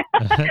 Like,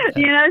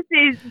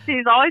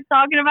 she's always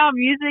talking about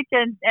music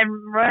and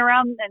running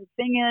around and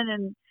singing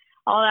and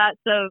all that.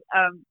 So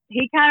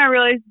he kind of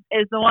really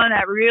is the one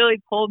that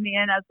really pulled me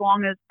in, as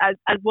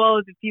well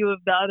as a few of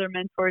the other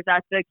mentors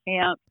at the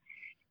camp.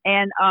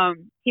 And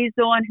he's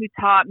the one who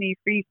taught me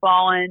free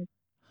falling,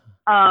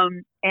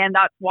 and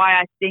that's why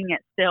I sing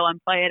it still and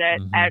play it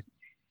at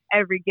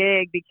every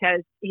gig,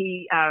 because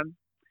he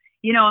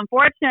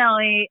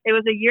unfortunately it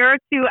was a year or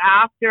two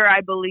after,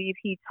 I believe,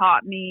 he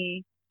taught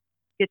me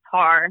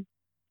guitar.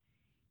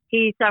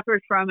 He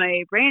suffered from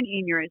a brain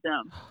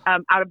aneurysm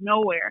out of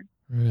nowhere.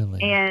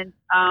 Really? And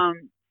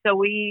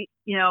so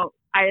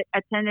I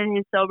attended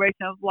his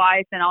celebration of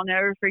life, and I'll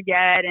never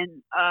forget.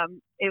 And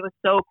it was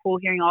so cool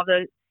hearing all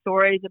the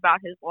stories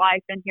about his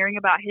life and hearing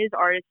about his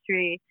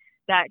artistry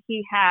that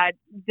he had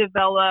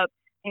developed.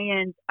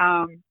 And,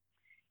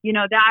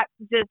 that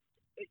just,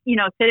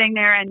 sitting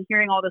there and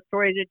hearing all the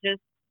stories, it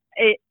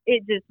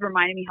just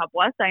reminded me how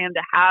blessed I am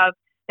to have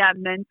that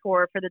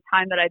mentor for the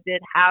time that I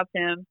did have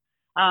him.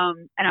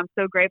 And I'm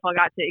so grateful I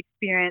got to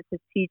experience his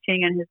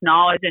teaching and his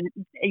knowledge. And,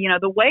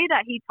 the way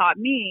that he taught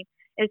me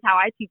is how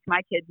I teach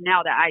my kids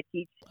now that I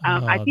teach.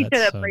 I teach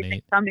at a place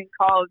in Cumming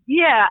called,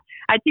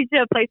 I teach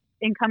at a place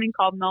in Cumming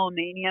called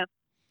Melomania.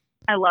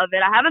 I love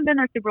it. I haven't been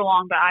there super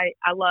long, but I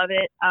love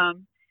it.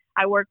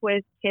 I work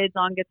with kids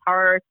on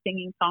guitar,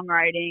 singing,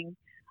 songwriting,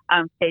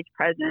 stage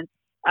presence,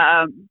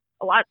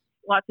 lots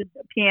of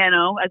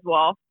piano as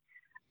well.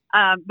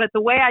 But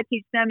the way I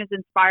teach them is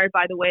inspired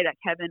by the way that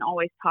Kevin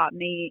always taught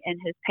me, and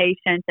his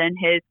patience and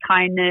his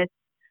kindness.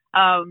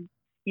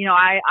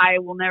 I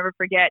will never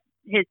forget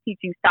his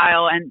teaching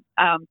style, and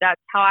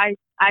that's how I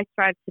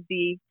strive to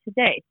be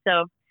today.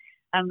 So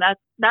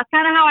that's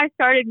kind of how I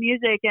started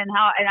music, and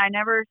I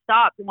never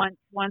stopped. Once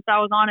I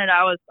was on it,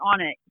 I was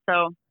on it.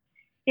 So,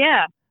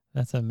 yeah.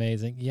 That's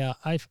amazing. Yeah,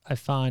 I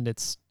find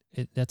it's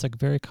that's a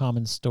very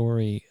common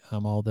story,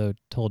 although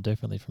told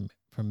differently from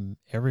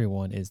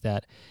everyone, is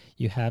that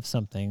you have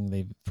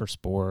something for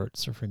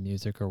sports or for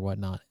music or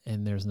whatnot,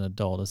 and there's an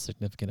adult, a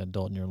significant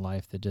adult in your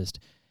life that just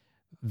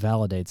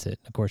validates it.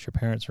 Of course, your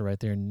parents are right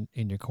there in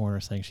your corner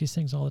saying, she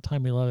sings all the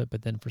time, we love it.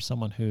 But then for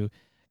someone who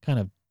kind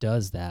of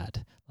does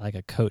that, like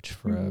a coach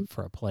for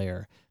a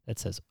player that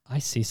says, I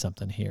see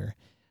something here,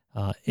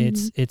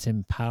 it's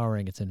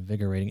empowering, it's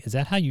invigorating. Is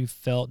that how you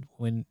felt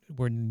when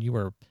you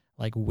were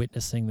like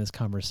witnessing this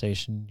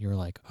conversation? You were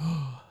like,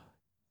 oh,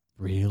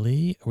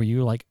 really? Were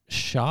you like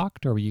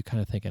shocked, or were you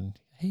kind of thinking,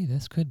 hey,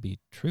 this could be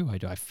true?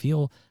 I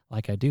feel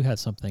like I do have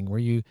something. Were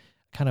you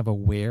kind of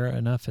aware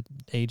enough at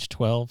age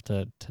 12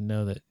 to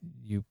know that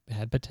you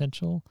had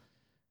potential?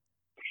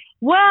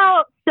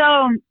 Well,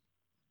 so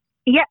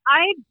yeah,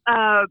 I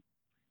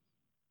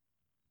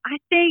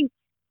think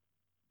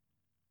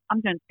I'm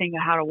going to think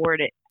of how to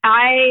word it.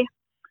 I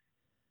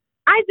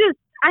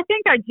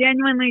think I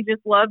genuinely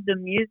just loved the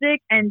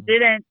music and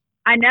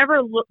I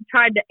never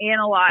tried to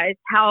analyze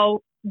how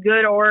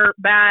good or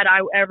bad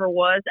I ever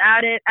was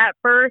at it at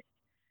first.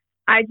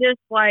 I just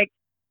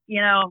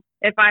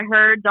if I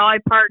heard Dolly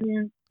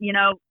Parton,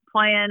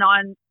 playing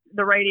on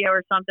the radio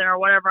or something or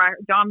whatever,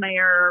 John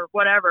Mayer or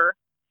whatever,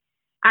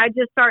 I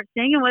just start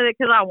singing with it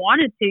because I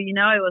wanted to. It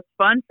was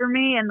fun for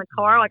me in the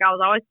car. Like I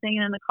was always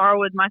singing in the car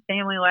with my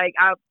family.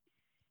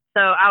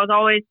 So I was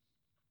always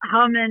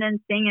humming and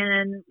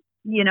singing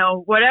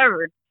and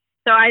whatever.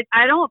 So I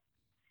don't.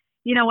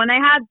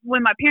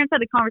 When my parents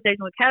had the conversation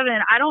with Kevin,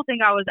 I don't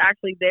think I was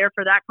actually there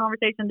for that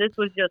conversation. This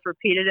was just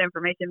repeated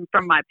information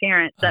from my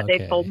parents that they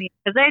told me,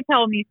 because they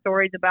told me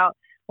stories about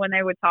when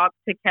they would talk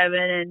to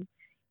Kevin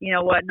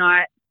and,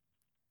 whatnot.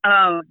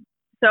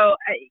 So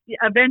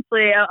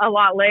eventually a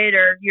lot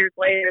later, years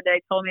later,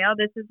 they told me, oh,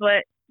 this is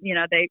what,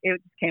 it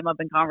just came up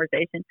in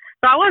conversation.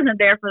 So I wasn't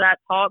there for that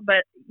talk,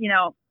 but,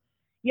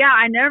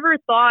 I never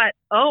thought,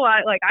 oh,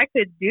 I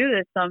could do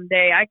this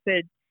someday. I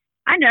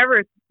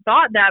never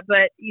thought that,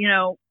 but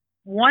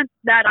once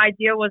that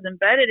idea was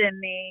embedded in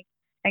me,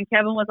 and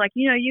Kevin was like,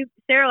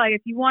 Sarah, like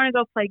if you want to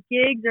go play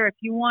gigs, or if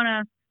you want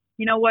to,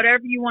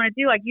 whatever you want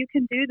to do, like you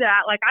can do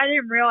that. Like I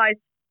didn't realize,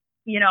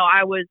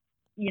 I was,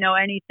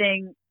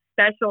 anything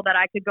special that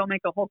I could go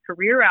make a whole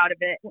career out of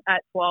it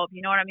at 12.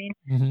 You know what I mean?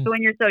 Mm-hmm. So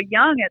when you're so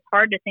young, it's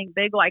hard to think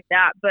big like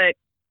that. But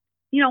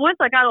once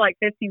I got to like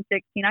 15,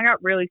 16, I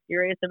got really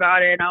serious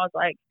about it, and I was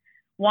like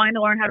wanting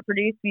to learn how to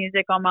produce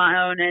music on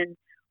my own, and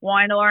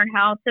wanting to learn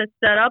how to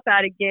set up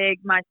at a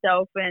gig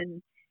myself.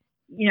 And,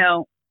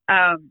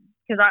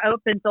 because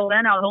up until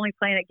then, I was only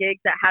playing at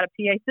gigs that had a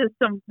PA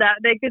system that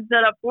they could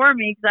set up for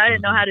me, because I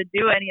didn't know how to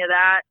do any of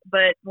that.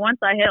 But once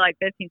I hit like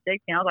 15,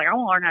 16, I was like, I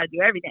want to learn how to do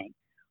everything.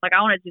 Like,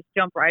 I want to just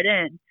jump right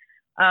in.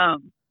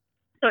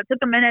 So it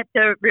took a minute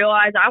to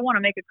realize I want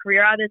to make a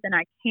career out of this, and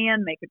I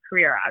can make a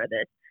career out of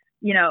this.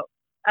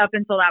 Up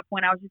until that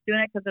point, I was just doing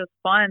it because it was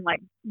fun.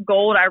 Like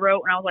Gold, I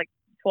wrote when I was like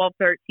 12,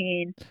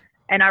 13.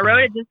 And I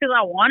wrote it just because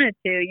I wanted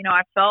to.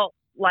 I felt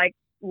like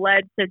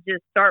led to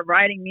just start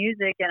writing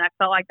music, and I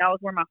felt like that was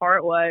where my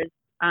heart was.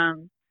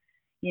 It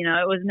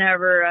was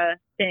never a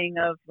thing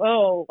of,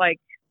 oh,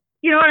 like,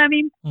 you know what I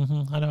mean?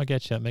 Mm-hmm. I know, I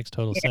get you. It makes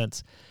total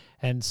sense.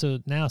 And so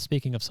now,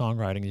 speaking of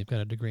songwriting, you've got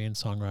a degree in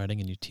songwriting,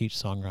 and you teach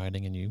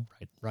songwriting, and you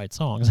write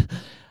songs.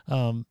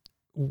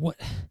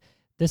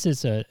 This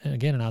is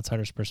again an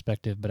outsider's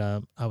perspective,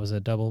 but I was a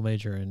double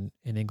major in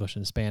English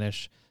and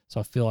Spanish, so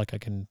I feel like I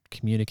can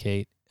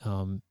communicate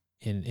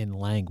in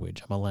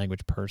language. I'm a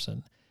language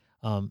person.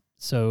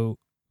 So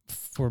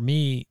for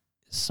me,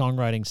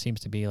 songwriting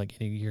seems to be like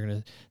you're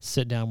going to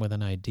sit down with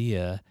an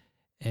idea,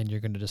 and you're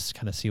going to just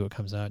kind of see what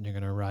comes out, and you're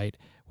going to write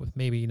with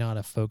maybe not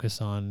a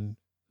focus on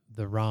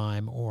the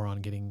rhyme or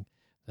on getting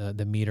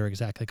the meter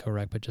exactly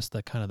correct, but just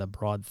the kind of the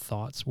broad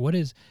thoughts. What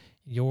is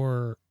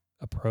your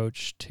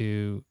approach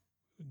to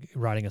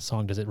writing a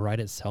song? Does it write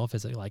itself?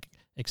 Is it like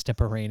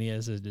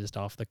extemporaneous? Is it just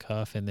off the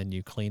cuff and then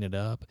you clean it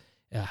up?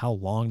 How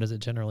long does it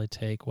generally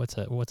take? What's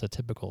a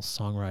typical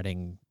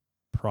songwriting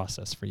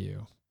process for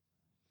you?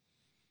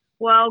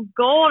 Well,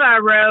 Gold I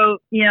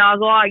wrote, I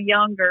was a lot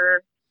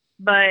younger,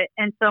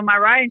 and so my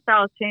writing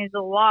style has changed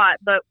a lot.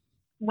 But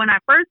when I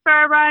first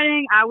started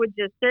writing, I would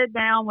just sit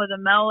down with a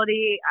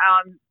melody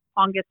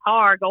on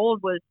guitar.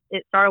 Gold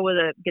it started with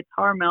a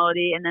guitar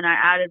melody, and then I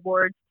added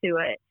words to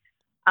it.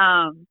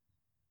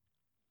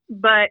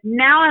 But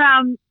now that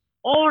I'm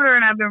older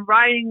and I've been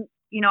writing,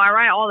 I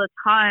write all the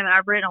time, and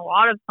I've written a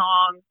lot of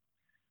songs.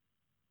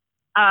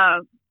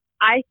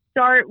 I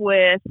start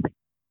with,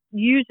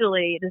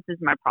 usually this is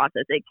my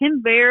process. It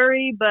can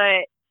vary,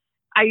 but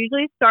I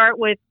usually start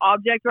with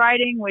object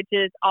writing, which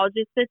is I'll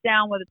just sit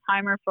down with a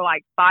timer for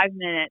like 5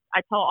 minutes.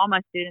 I tell all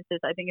my students this.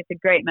 I think it's a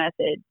great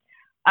method.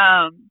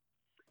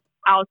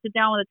 I'll sit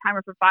down with a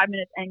timer for 5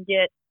 minutes and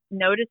get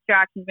no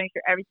distractions, make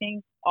sure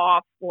everything's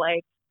off,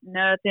 like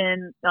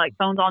nothing, like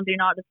phones on do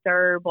not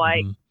disturb.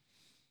 Like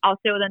I'll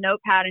sit with a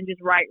notepad and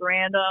just write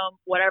random,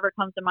 whatever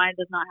comes to mind.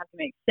 Does not have to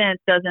make sense,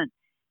 doesn't,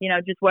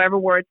 just whatever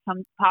words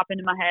pop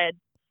into my head.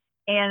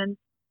 And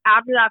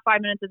after that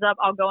 5 minutes is up,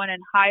 I'll go in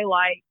and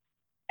highlight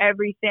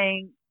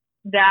everything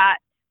that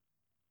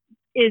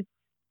is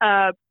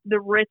the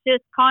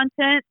richest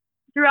content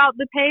throughout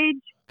the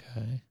page.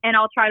 Okay. And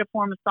I'll try to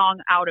form a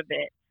song out of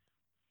it.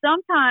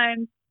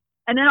 Sometimes,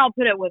 and then I'll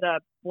put it with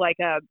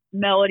a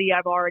melody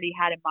I've already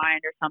had in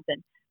mind or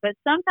something. But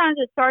sometimes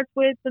it starts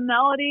with the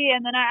melody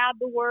and then I add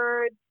the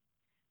words.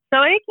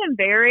 So it can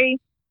vary.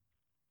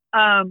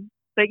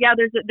 But yeah,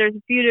 there's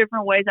a few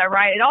different ways I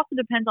write. It also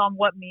depends on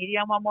what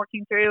medium I'm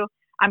working through.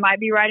 I might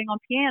be writing on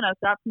piano, so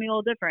that's gonna be a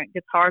little different.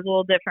 Guitar's a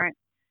little different.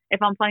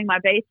 If I'm playing my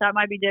bass, that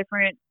might be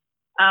different.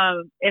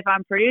 If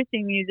I'm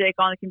producing music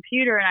on the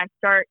computer and I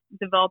start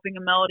developing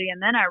a melody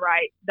and then I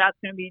write, that's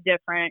gonna be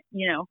different,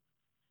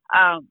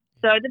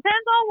 So it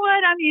depends on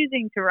what I'm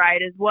using to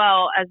write, as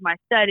well as my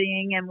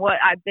studying and what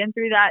I've been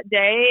through that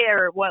day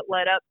or what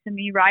led up to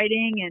me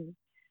writing. And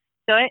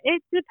so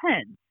it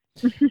depends.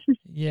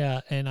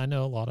 Yeah, and I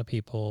know a lot of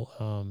people,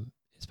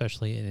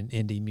 especially in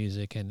indie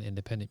music and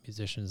independent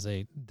musicians,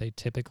 they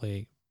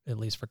typically, at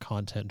least for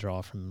content,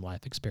 draw from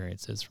life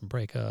experiences, from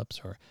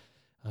breakups or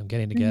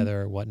getting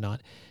together or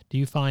whatnot. Do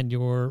you find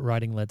your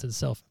writing lends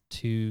itself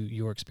to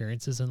your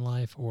experiences in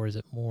life, or is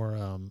it more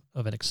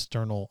of an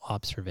external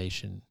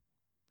observation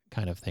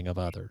kind of thing of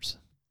others?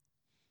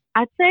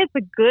 I'd say it's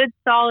a good,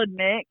 solid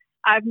mix.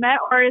 I've met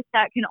artists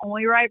that can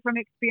only write from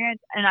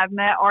experience, and I've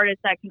met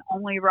artists that can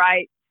only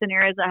write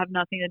scenarios that have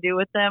nothing to do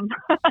with them.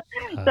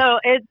 So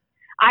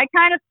I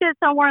kind of sit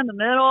somewhere in the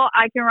middle.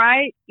 I can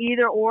write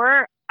either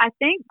or. I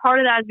think part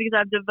of that is because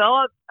I've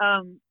developed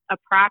a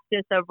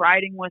practice of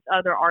writing with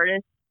other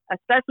artists,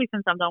 especially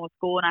since I'm done with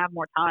school and I have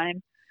more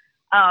time.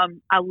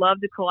 I love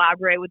to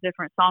collaborate with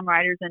different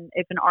songwriters, and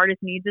if an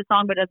artist needs a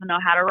song but doesn't know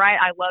how to write,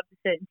 I love to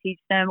sit and teach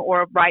them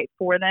or write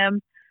for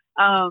them.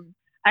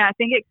 And I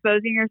think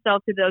exposing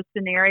yourself to those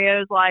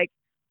scenarios, like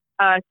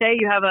say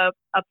you have a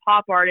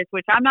pop artist,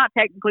 which I'm not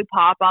technically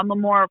pop, I'm a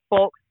more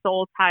folk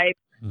soul type,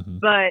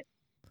 but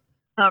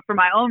for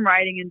my own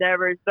writing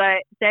endeavors.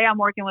 But say I'm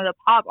working with a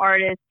pop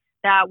artist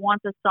that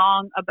wants a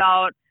song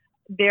about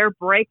their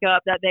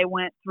breakup that they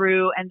went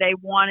through and they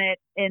want it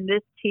in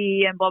this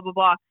key and blah, blah,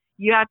 blah.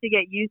 You have to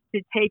get used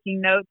to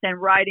taking notes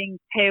and writing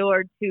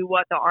tailored to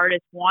what the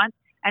artist wants.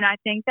 And I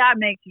think that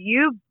makes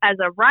you as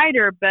a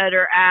writer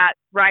better at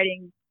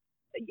writing.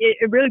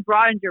 It really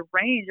broadens your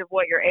range of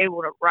what you're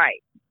able to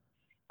write.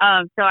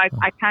 So I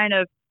kind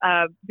of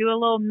do a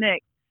little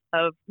mix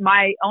of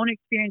my own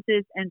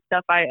experiences and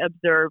stuff I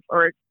observe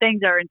or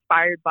things that are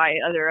inspired by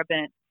other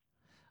events.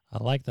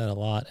 I like that a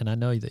lot. And I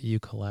know that you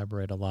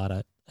collaborate a lot.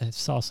 I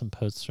saw some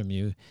posts from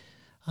you. It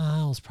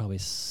was probably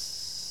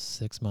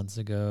 6 months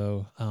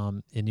ago.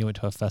 And you went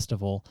to a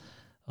festival,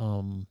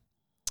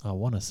 I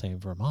want to say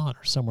Vermont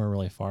or somewhere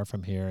really far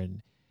from here.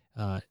 And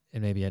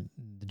maybe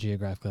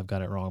geographically I've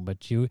got it wrong, but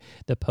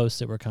the posts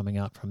that were coming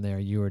out from there,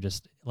 you were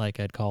just like,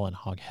 I'd call in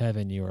hog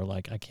heaven. You were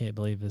like, I can't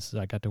believe this.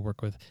 I got to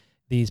work with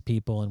these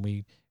people and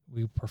we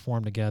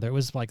performed together. It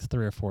was like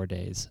 3 or 4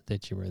 days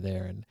that you were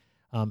there. And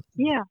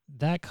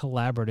that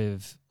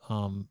collaborative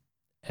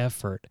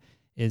effort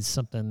is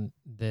something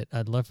that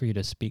I'd love for you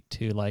to speak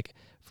to. Like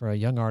for a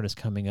young artist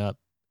coming up,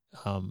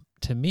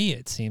 to me,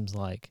 it seems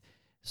like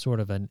sort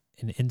of an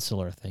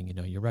insular thing.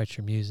 You write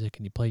your music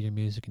and you play your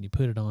music and you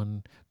put it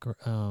on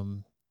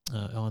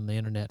the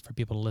internet for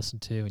people to listen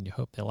to, and you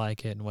hope they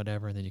like it and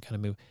whatever, and then you kind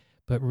of move.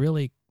 But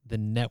really, the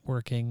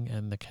networking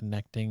and the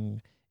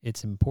connecting,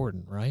 it's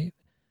important, right?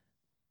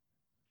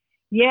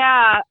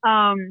 Yeah,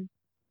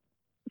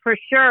 for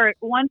sure.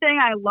 One thing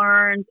I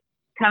learned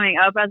coming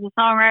up as a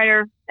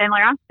songwriter, and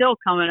like I'm still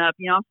coming up,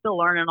 I'm still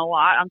learning a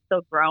lot. I'm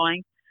still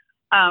growing.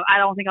 I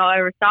don't think I'll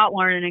ever stop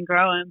learning and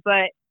growing.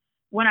 But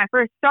when I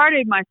first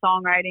started my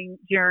songwriting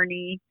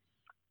journey,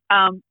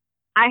 I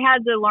had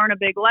to learn a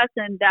big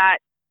lesson that,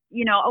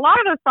 a lot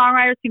of us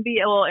songwriters can be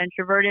a little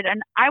introverted.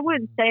 And I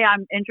wouldn't say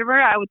I'm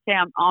introverted. I would say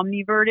I'm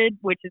omniverted,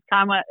 which is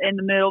kind of in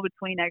the middle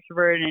between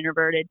extroverted and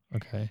introverted.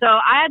 Okay. So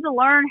I had to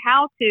learn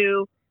how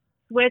to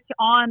switch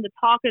on the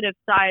talkative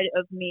side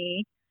of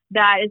me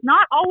that is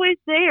not always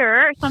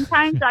there.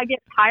 Sometimes I get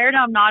tired.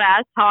 I'm not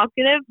as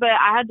talkative, but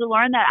I had to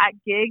learn that at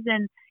gigs,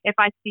 and if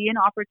I see an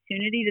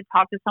opportunity to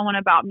talk to someone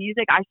about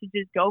music, I should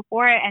just go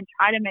for it and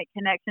try to make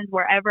connections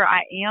wherever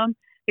I am,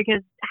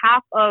 because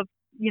half of,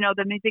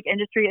 the music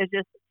industry is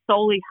just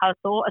solely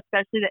hustle,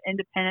 especially the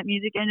independent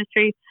music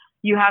industry.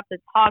 You have to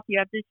talk, you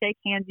have to shake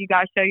hands, you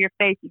got to show your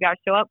face, you got to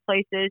show up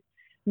places,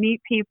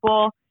 meet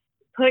people,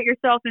 put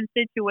yourself in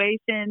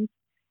situations,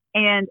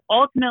 and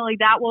ultimately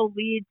that will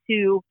lead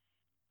to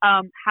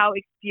how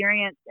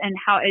experienced and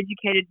how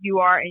educated you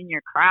are in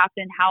your craft,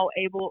 and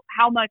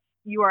how much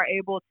you are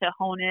able to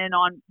hone in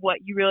on what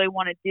you really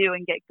want to do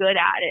and get good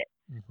at it.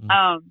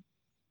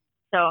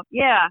 So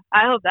yeah,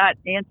 I hope that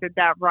answered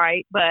that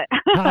right. But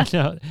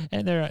no,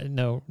 and there are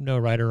no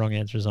right or wrong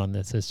answers on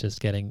this. It's just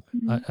getting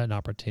an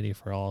opportunity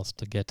for all us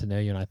to get to know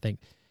you. And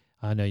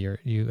I know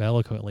you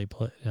eloquently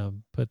put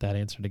that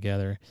answer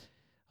together.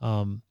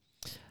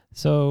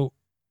 So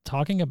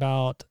talking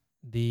about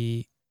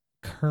the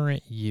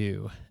current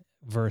you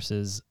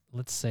versus,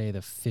 let's say, the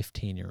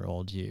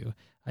 15-year-old you,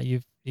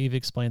 you've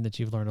explained that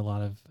you've learned a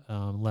lot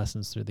of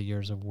lessons through the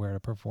years of where to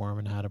perform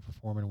and how to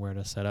perform and where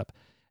to set up.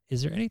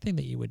 Is there anything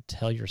that you would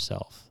tell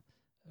yourself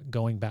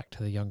going back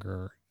to the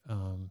younger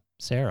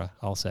Sarah,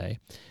 I'll say,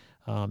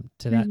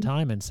 to that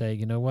time and say,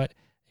 you know what,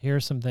 here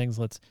are some things,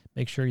 let's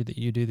make sure that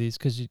you do these,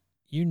 because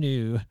you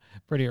knew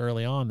pretty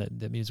early on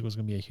that music was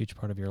going to be a huge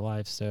part of your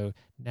life. So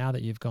now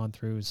that you've gone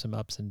through some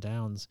ups and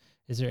downs,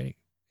 is there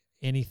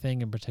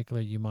anything in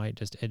particular you might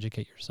just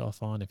educate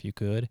yourself on, if you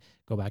could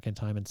go back in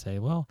time and say,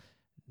 well,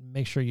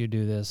 make sure you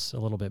do this a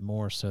little bit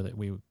more so that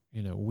we,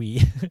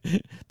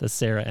 the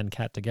Sarah and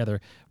Kat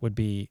together would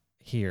be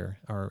here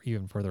or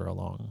even further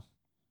along?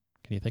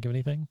 Can you think of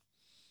anything?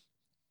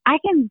 I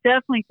can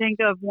definitely think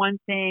of one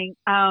thing.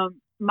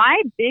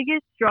 My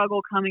biggest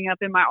struggle coming up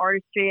in my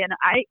artistry, and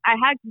I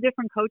had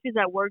different coaches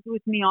that worked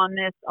with me on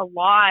this a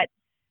lot,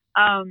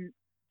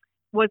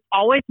 was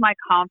always my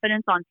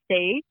confidence on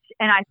stage.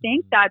 And I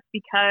think that's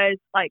because,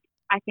 like,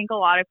 I think a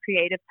lot of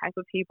creative type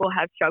of people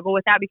have struggled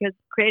with that, because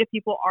creative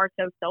people are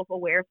so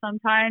self-aware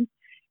sometimes,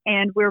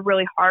 and we're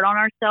really hard on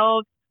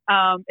ourselves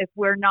if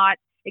we're not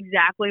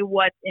exactly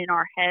what's in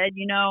our head,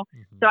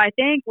 So I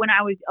think when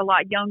I was a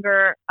lot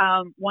younger,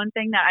 one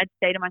thing that I'd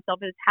say to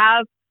myself is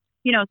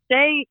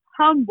stay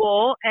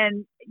humble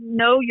and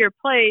know your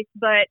place,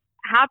 but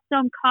have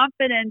some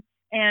confidence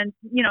and,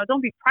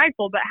 don't be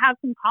prideful, but have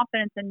some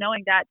confidence in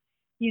knowing that,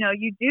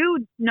 you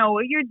do know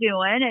what you're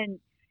doing and,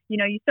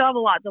 you still have a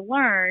lot to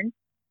learn,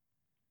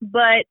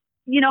 but,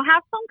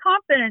 have some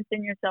confidence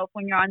in yourself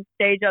when you're on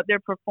stage up there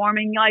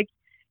performing. Like,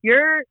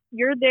 you're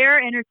there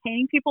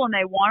entertaining people and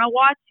they want to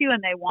watch you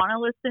and they want to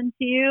listen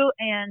to you,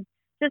 and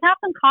just have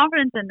some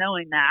confidence in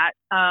knowing that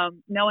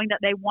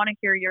they want to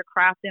hear your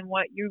craft and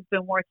what you've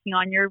been working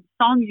on, your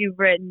songs you've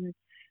written,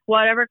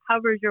 whatever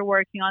covers you're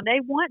working on.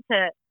 They want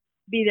to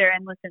be there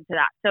and listen to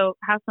that. So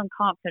have some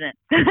confidence.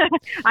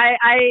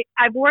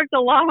 I've worked a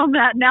lot on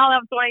that now that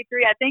I'm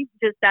 23. I think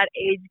just that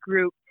age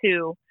group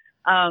too.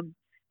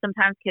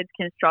 Sometimes kids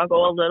can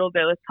struggle a little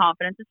bit with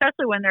confidence,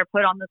 especially when they're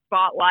put on the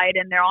spotlight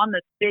and they're on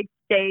this big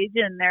stage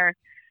and they're,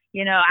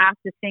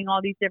 asked to sing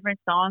all these different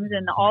songs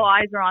and all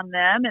eyes are on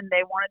them and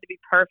they want it to be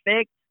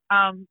perfect.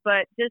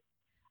 But just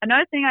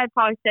another thing I'd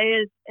probably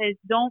say is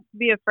don't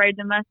be afraid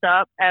to mess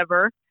up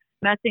ever.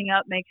 Messing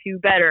up makes you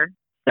better.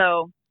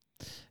 So,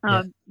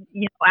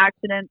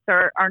 accidents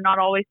are not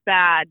always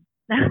bad.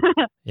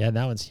 Yeah,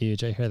 that one's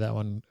huge. I hear that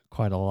one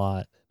quite a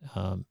lot.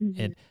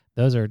 And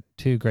those are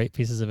two great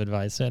pieces of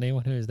advice. So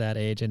anyone who is that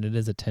age, and it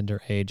is a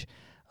tender age,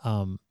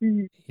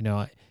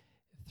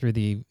 through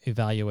the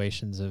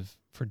evaluations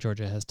for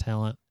Georgia Has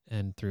Talent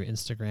and through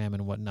Instagram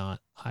and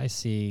whatnot, I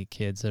see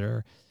kids that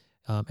are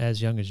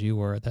as young as you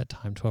were at that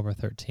time, 12 or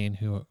 13,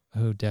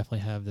 who definitely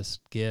have this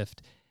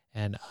gift.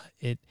 And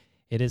it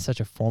is such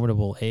a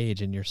formidable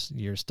age, and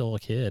you're still a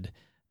kid,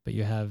 but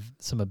you have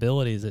some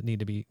abilities that need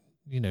to be,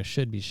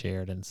 should be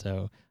shared. And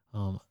so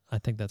I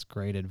think that's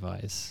great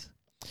advice.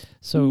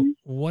 So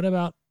what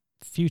about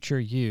future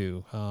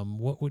you?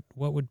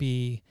 What would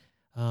be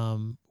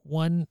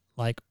one,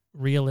 like,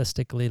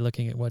 realistically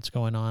looking at what's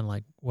going on,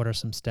 like what are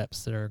some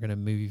steps that are going to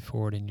move you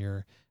forward in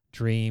your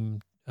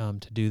dream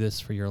to do this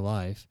for your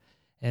life?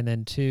 And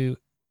then two,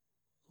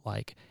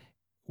 like,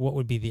 what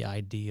would be the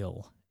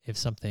ideal if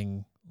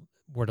something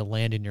were to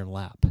land in your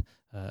lap,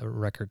 a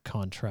record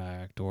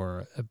contract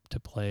or to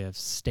play a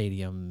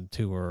stadium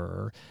tour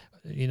or,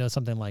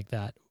 something like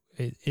that?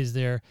 Is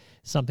there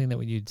something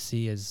that you'd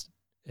see as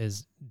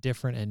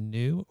different and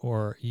new,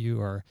 or you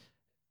are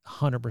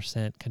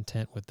 100%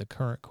 content with the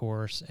current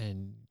course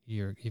and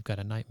you've got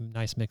a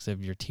nice mix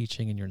of your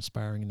teaching and you're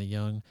inspiring the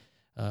young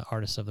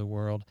artists of the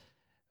world?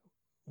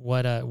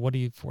 What do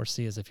you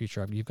foresee as the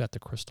future? I mean, you've got the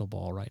crystal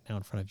ball right now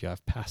in front of you.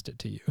 I've passed it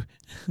to you.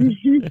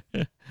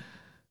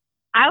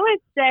 I would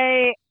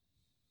say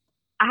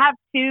I have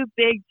two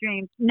big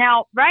dreams.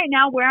 Now, right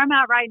now, where I'm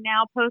at right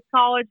now,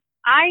 post-college,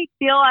 I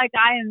feel like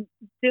I am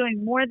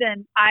doing more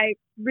than I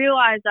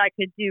realized I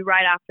could do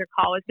right after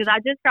college, because I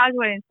just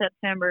graduated in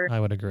September. I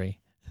would agree.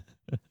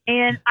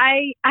 And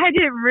I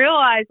didn't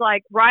realize,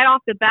 like, right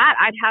off the bat,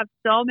 I'd have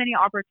so many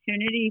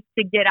opportunities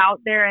to get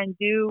out there and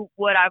do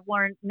what I've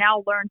learned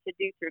to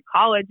do through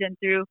college and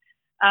through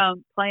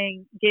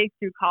playing gigs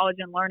through college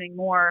and learning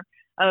more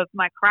of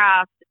my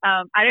craft.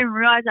 I didn't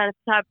realize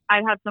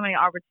I'd have so many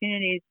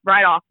opportunities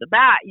right off the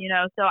bat,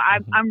 so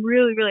I'm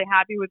really, really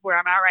happy with where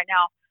I'm at right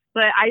now.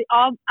 But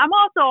I'm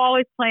also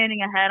always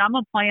planning ahead. I'm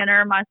a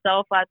planner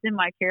myself. That's in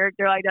my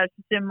character. Like, that's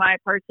just in my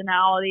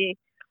personality.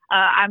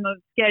 I'm a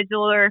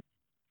scheduler.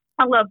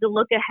 I love to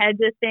look ahead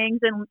to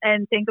things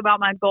and think about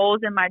my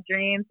goals and my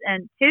dreams.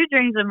 And two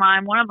dreams of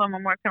mine, one of them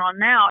I'm working on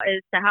now,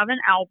 is to have an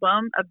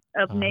album,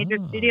 a major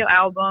studio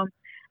album.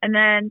 And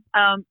then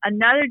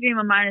another dream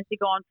of mine is to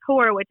go on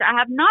tour, which I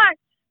have not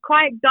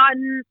quite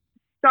gotten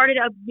started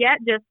up yet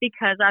just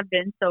because I've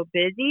been so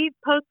busy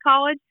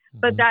post-college.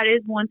 But that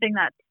is one thing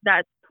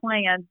that's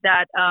planned,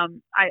 that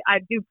I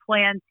do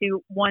plan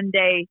to one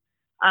day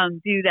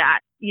do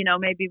that,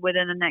 maybe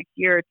within the next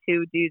year or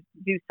two,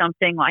 do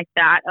something like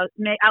that,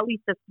 at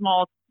least a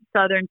small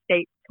southern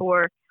states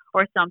tour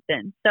or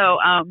something. So,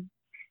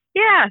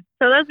 yeah,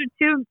 so those are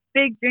two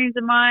big dreams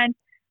of mine.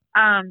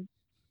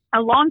 A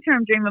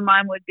long-term dream of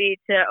mine would be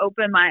to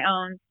open my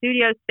own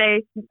studio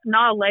space,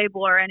 not a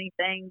label or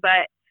anything,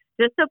 but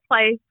just a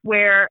place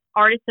where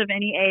artists of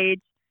any age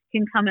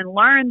can come and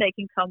learn. They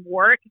can come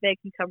work. They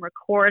can come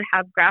record,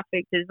 have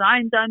graphic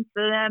design done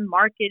for them,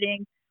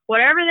 marketing,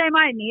 whatever they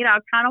might need. I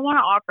kind of want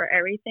to offer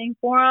everything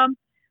for them.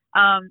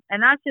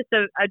 And that's just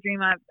a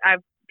dream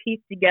I've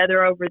pieced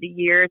together over the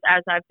years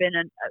as I've been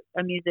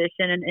a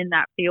musician and in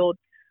that field.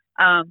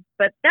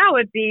 But that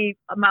would be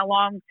my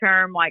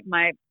long-term, like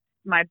my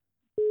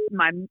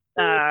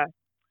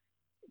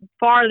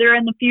farther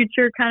in the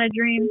future kind of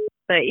dream.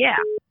 But yeah.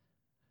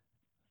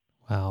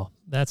 Wow.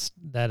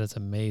 That is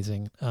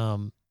amazing.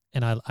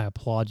 And I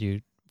applaud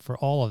you for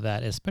all of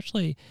that,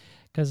 especially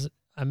because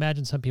I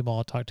imagine some people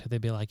I'll talk to,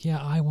 they'd be like,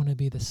 yeah, I want to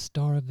be the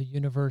star of the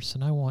universe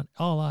and I want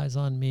all eyes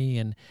on me.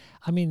 And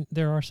I mean,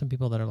 there are some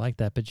people that are like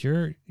that, but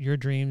your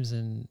dreams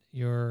and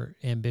your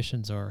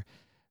ambitions are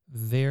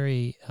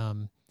very,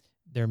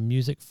 they're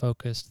music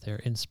focused, they're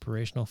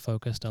inspirational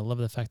focused. I love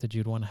the fact that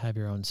you'd want to have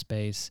your own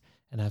space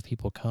and have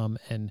people come.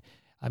 And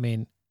I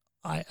mean,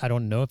 I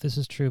don't know if this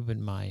is true, but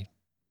in my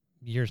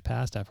years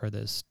past, I've heard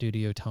that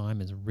studio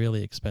time is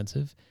really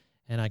expensive.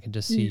 And I can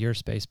just see your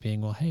space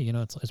being, well, hey, you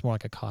know, it's more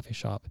like a coffee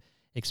shop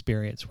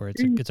experience where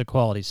it's a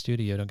quality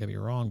studio, don't get me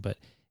wrong, but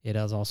it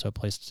is also a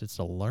place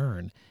to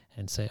learn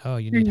and say, oh,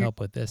 you need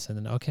help with this. And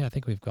then, okay, I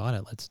think we've got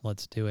it.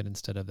 Let's do it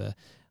instead of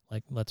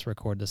let's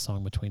record this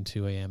song between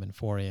 2 a.m. and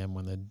 4 a.m.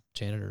 when the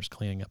janitor's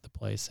cleaning up the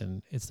place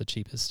and it's the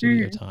cheapest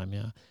studio time.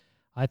 Yeah.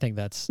 I think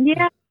that's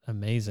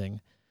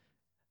amazing.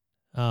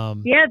 I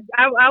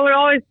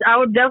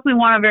would definitely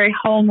want a very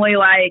homely,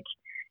 like,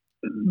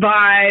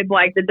 vibe,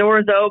 like the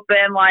doors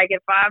open, like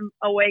if I'm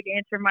awake,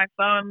 answer my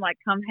phone, like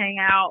come hang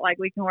out, like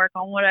we can work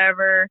on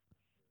whatever,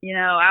 you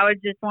know. I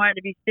would just want it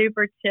to be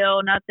super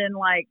chill, nothing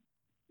like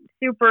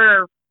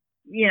super,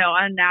 you know,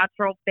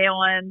 unnatural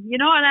feeling, you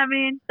know what I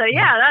mean? So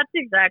yeah, that's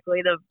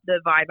exactly the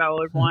vibe I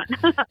would want.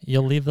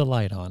 You'll leave the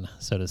light on,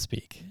 so to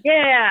speak.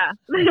 Yeah.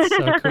 That's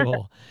so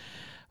cool.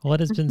 Well, it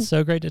has been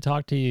so great to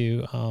talk to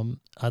you.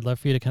 I'd love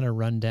for you to kind of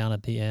run down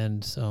at the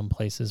end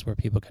places where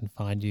people can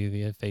find you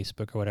via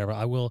Facebook or whatever.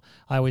 I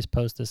always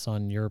post this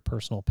on your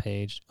personal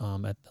page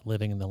at the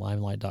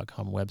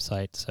livinginthelimelight.com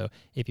website. So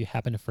if you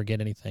happen to forget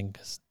anything,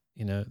 because,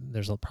 you know,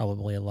 there's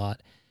probably a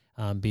lot,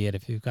 be it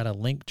if you've got a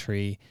link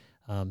tree,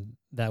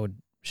 that would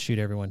shoot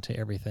everyone to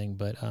everything.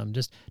 But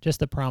just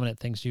the prominent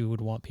things you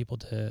would want people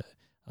to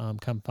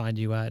come find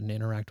you at and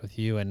interact with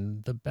you,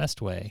 and the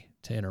best way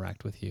to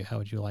interact with you. How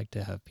would you like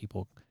to have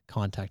people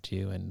contact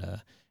you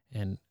and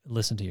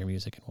listen to your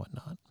music and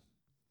whatnot?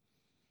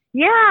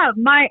 Yeah,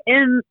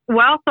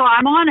 so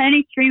I'm on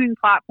any streaming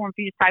platform. If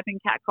you just type in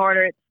Kat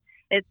Carter,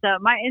 it's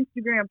my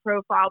Instagram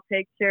profile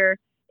picture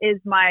is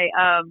my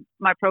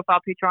profile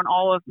picture on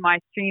all of my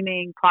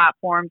streaming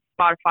platforms,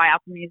 Spotify,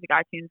 Apple Music,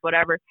 iTunes,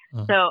 whatever.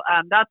 So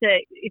that's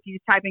it. If you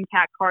type in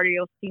Kat Carter,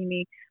 you'll see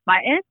me.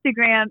 My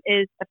Instagram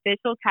is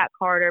official Kat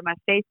Carter. My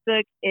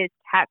Facebook is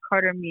Kat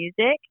Carter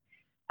Music.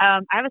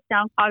 I have a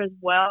SoundCloud as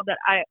well that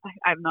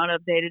I've not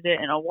updated it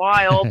in a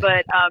while,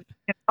 but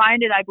you can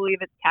find it. I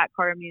believe it's Kat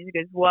Carter Music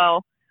as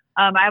well.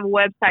 I have a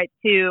website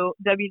too,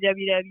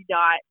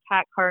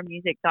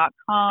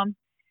 www.katcartermusic.com.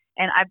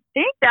 And I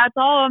think that's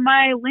all of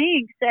my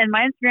links. And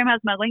my Instagram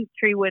has my link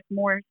tree with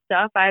more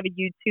stuff. I have a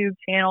YouTube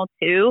channel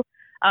too.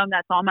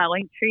 That's on my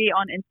link tree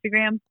on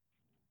Instagram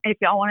if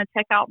y'all want to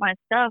check out my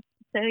stuff.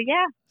 So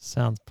yeah.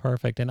 Sounds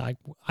perfect. And I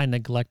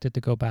neglected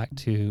to go back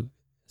to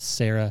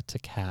Sarah to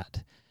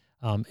Kat.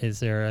 Is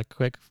there a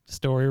quick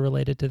story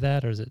related to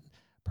that, or is it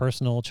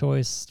personal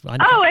choice?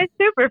 It's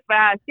super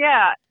fast.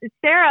 Yeah.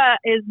 Sarah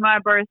is my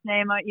birth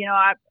name. You know,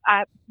 I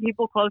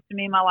people close to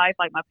me in my life,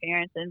 like my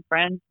parents and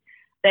friends,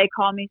 they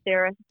call me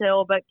Sarah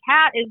still, but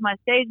Kat is my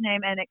stage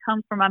name, and it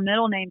comes from my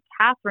middle name,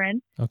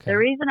 Catherine. Okay. The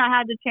reason I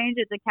had to change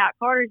it to Kat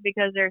Carter is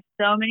because there's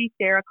so many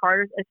Sarah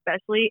Carters,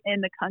 especially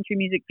in the country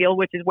music field,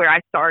 which is where I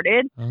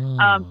started. So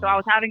I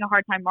was having a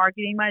hard time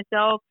marketing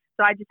myself.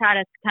 So I just had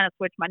to kind of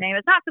switch my name.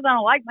 It's not because I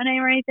don't like my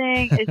name or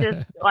anything. It's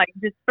just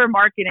just for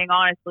marketing,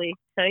 honestly.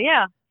 So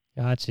yeah.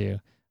 Got you.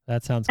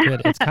 That sounds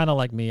good. It's kind of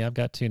like me. I've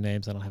got two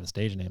names. I don't have a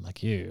stage name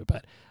like you,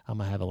 but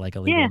I have a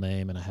legal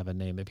name, and I have a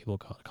name that people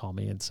call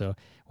me. And so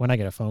when I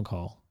get a phone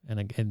call and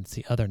it's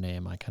the other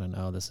name, I kind of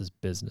know this is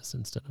business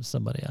instead of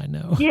somebody I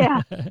know.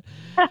 Yeah.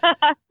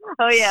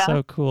 Oh yeah.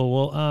 So cool.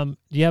 Well,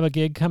 do you have a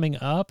gig coming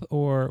up,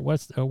 or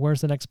where's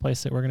the next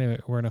place that we're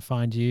gonna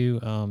find you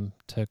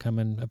to come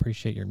and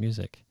appreciate your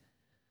music?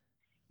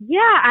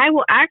 Yeah, I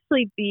will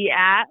actually be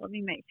at. Let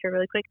me make sure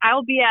really quick. I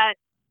will be at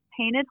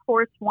Painted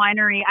Horse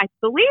Winery. I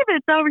believe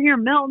it's over here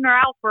in Milton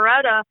or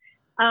Alpharetta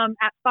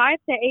at 5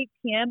 to 8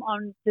 p.m.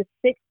 on the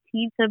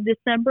 16th of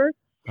December.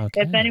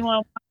 Okay. If anyone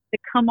wants to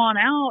come on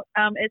out,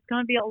 it's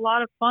going to be a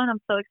lot of fun. I'm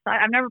so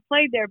excited. I've never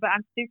played there, but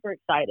I'm super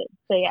excited.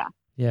 So, yeah.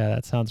 Yeah,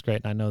 that sounds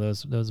great. And I know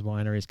those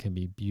wineries can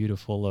be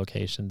beautiful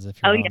locations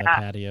if you're on the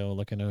patio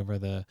looking over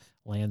the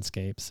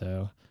landscape.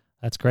 So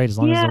That's great, as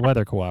long as the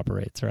weather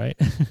cooperates, right?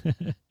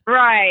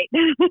 Right.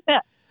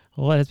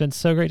 Well, it has been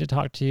so great to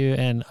talk to you,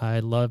 and I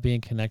love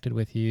being connected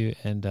with you,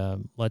 and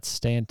let's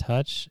stay in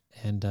touch,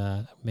 and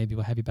maybe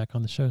we'll have you back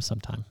on the show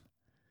sometime.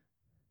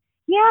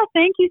 Yeah,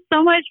 thank you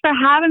so much for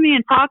having me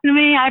and talking to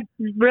me. I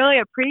really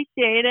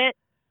appreciate it.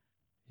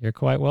 You're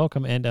quite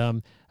welcome. And,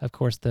 of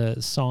course, the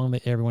song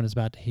that everyone is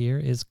about to hear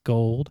is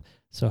Gold,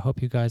 so I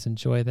hope you guys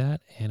enjoy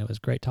that, and it was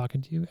great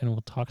talking to you, and we'll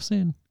talk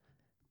soon.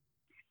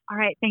 All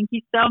right, thank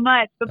you so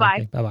much. Bye-bye.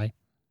 Okay, bye-bye.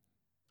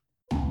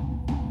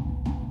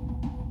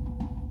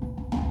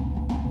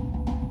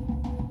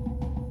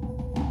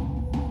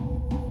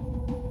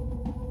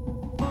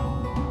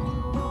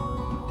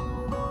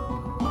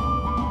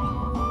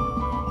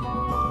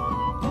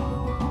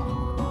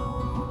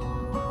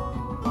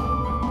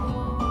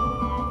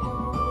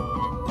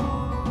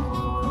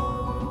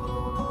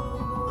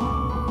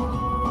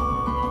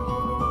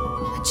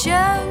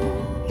 Gem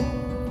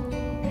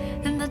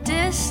in the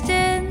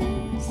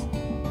distance,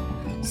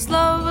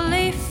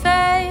 slowly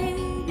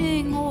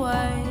fading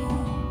away.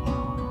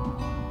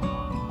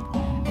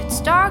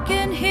 It's dark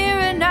in here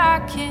and I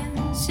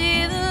can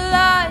see the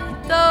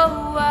light,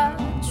 though I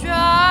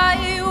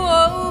try,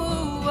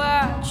 oh,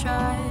 I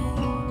try.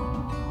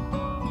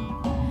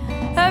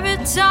 Every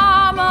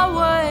time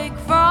I wake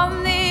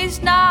from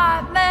these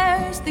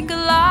nightmares, think a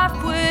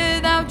life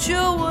without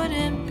you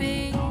wouldn't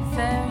be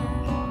fair.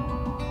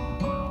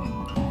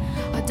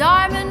 A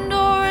diamond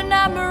or an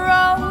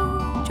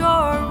emerald,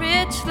 you're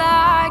rich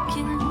like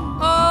an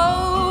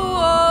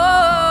old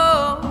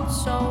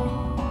soul.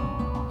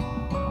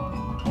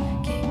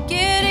 Can't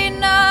get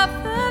enough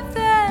of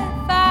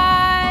that fire.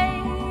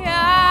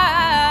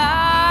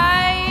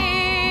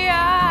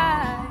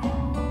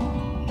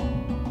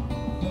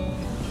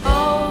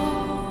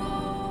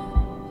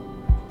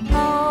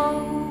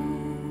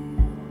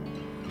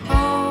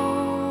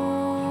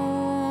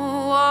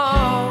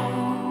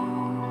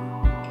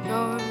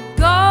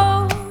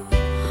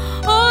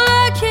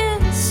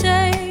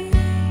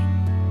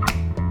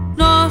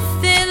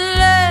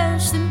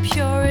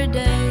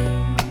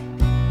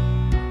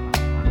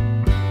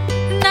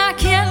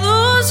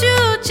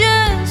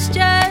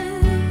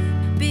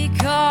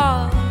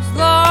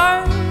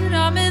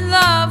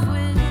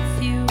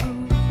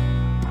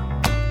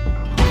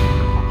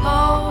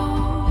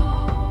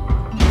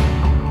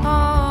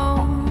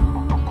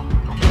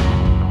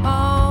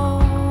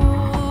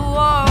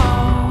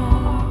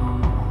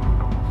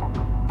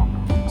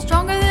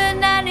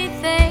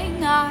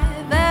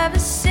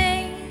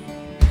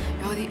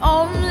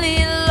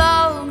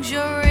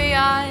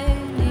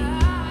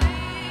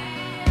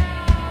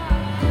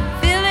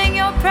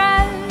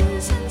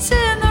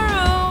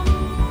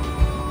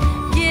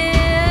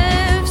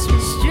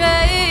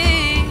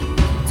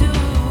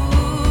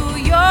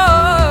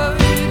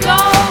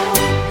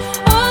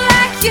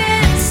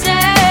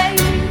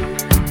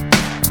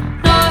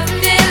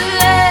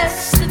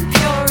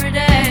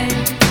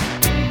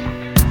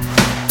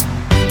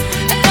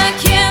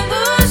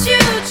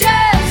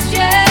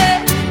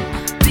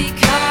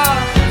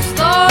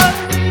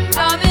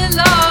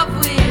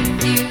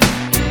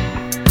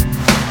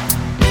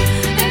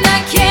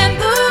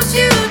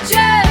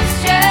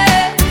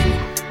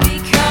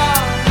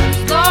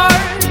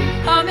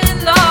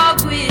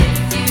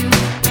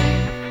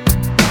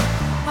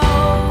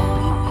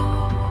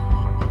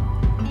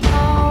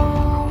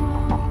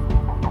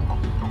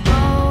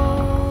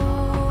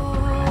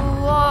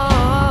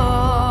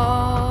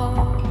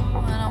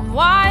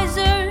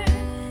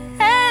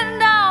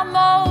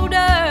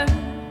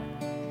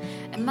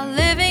 And my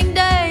living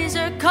days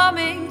are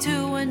coming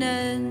to an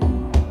end.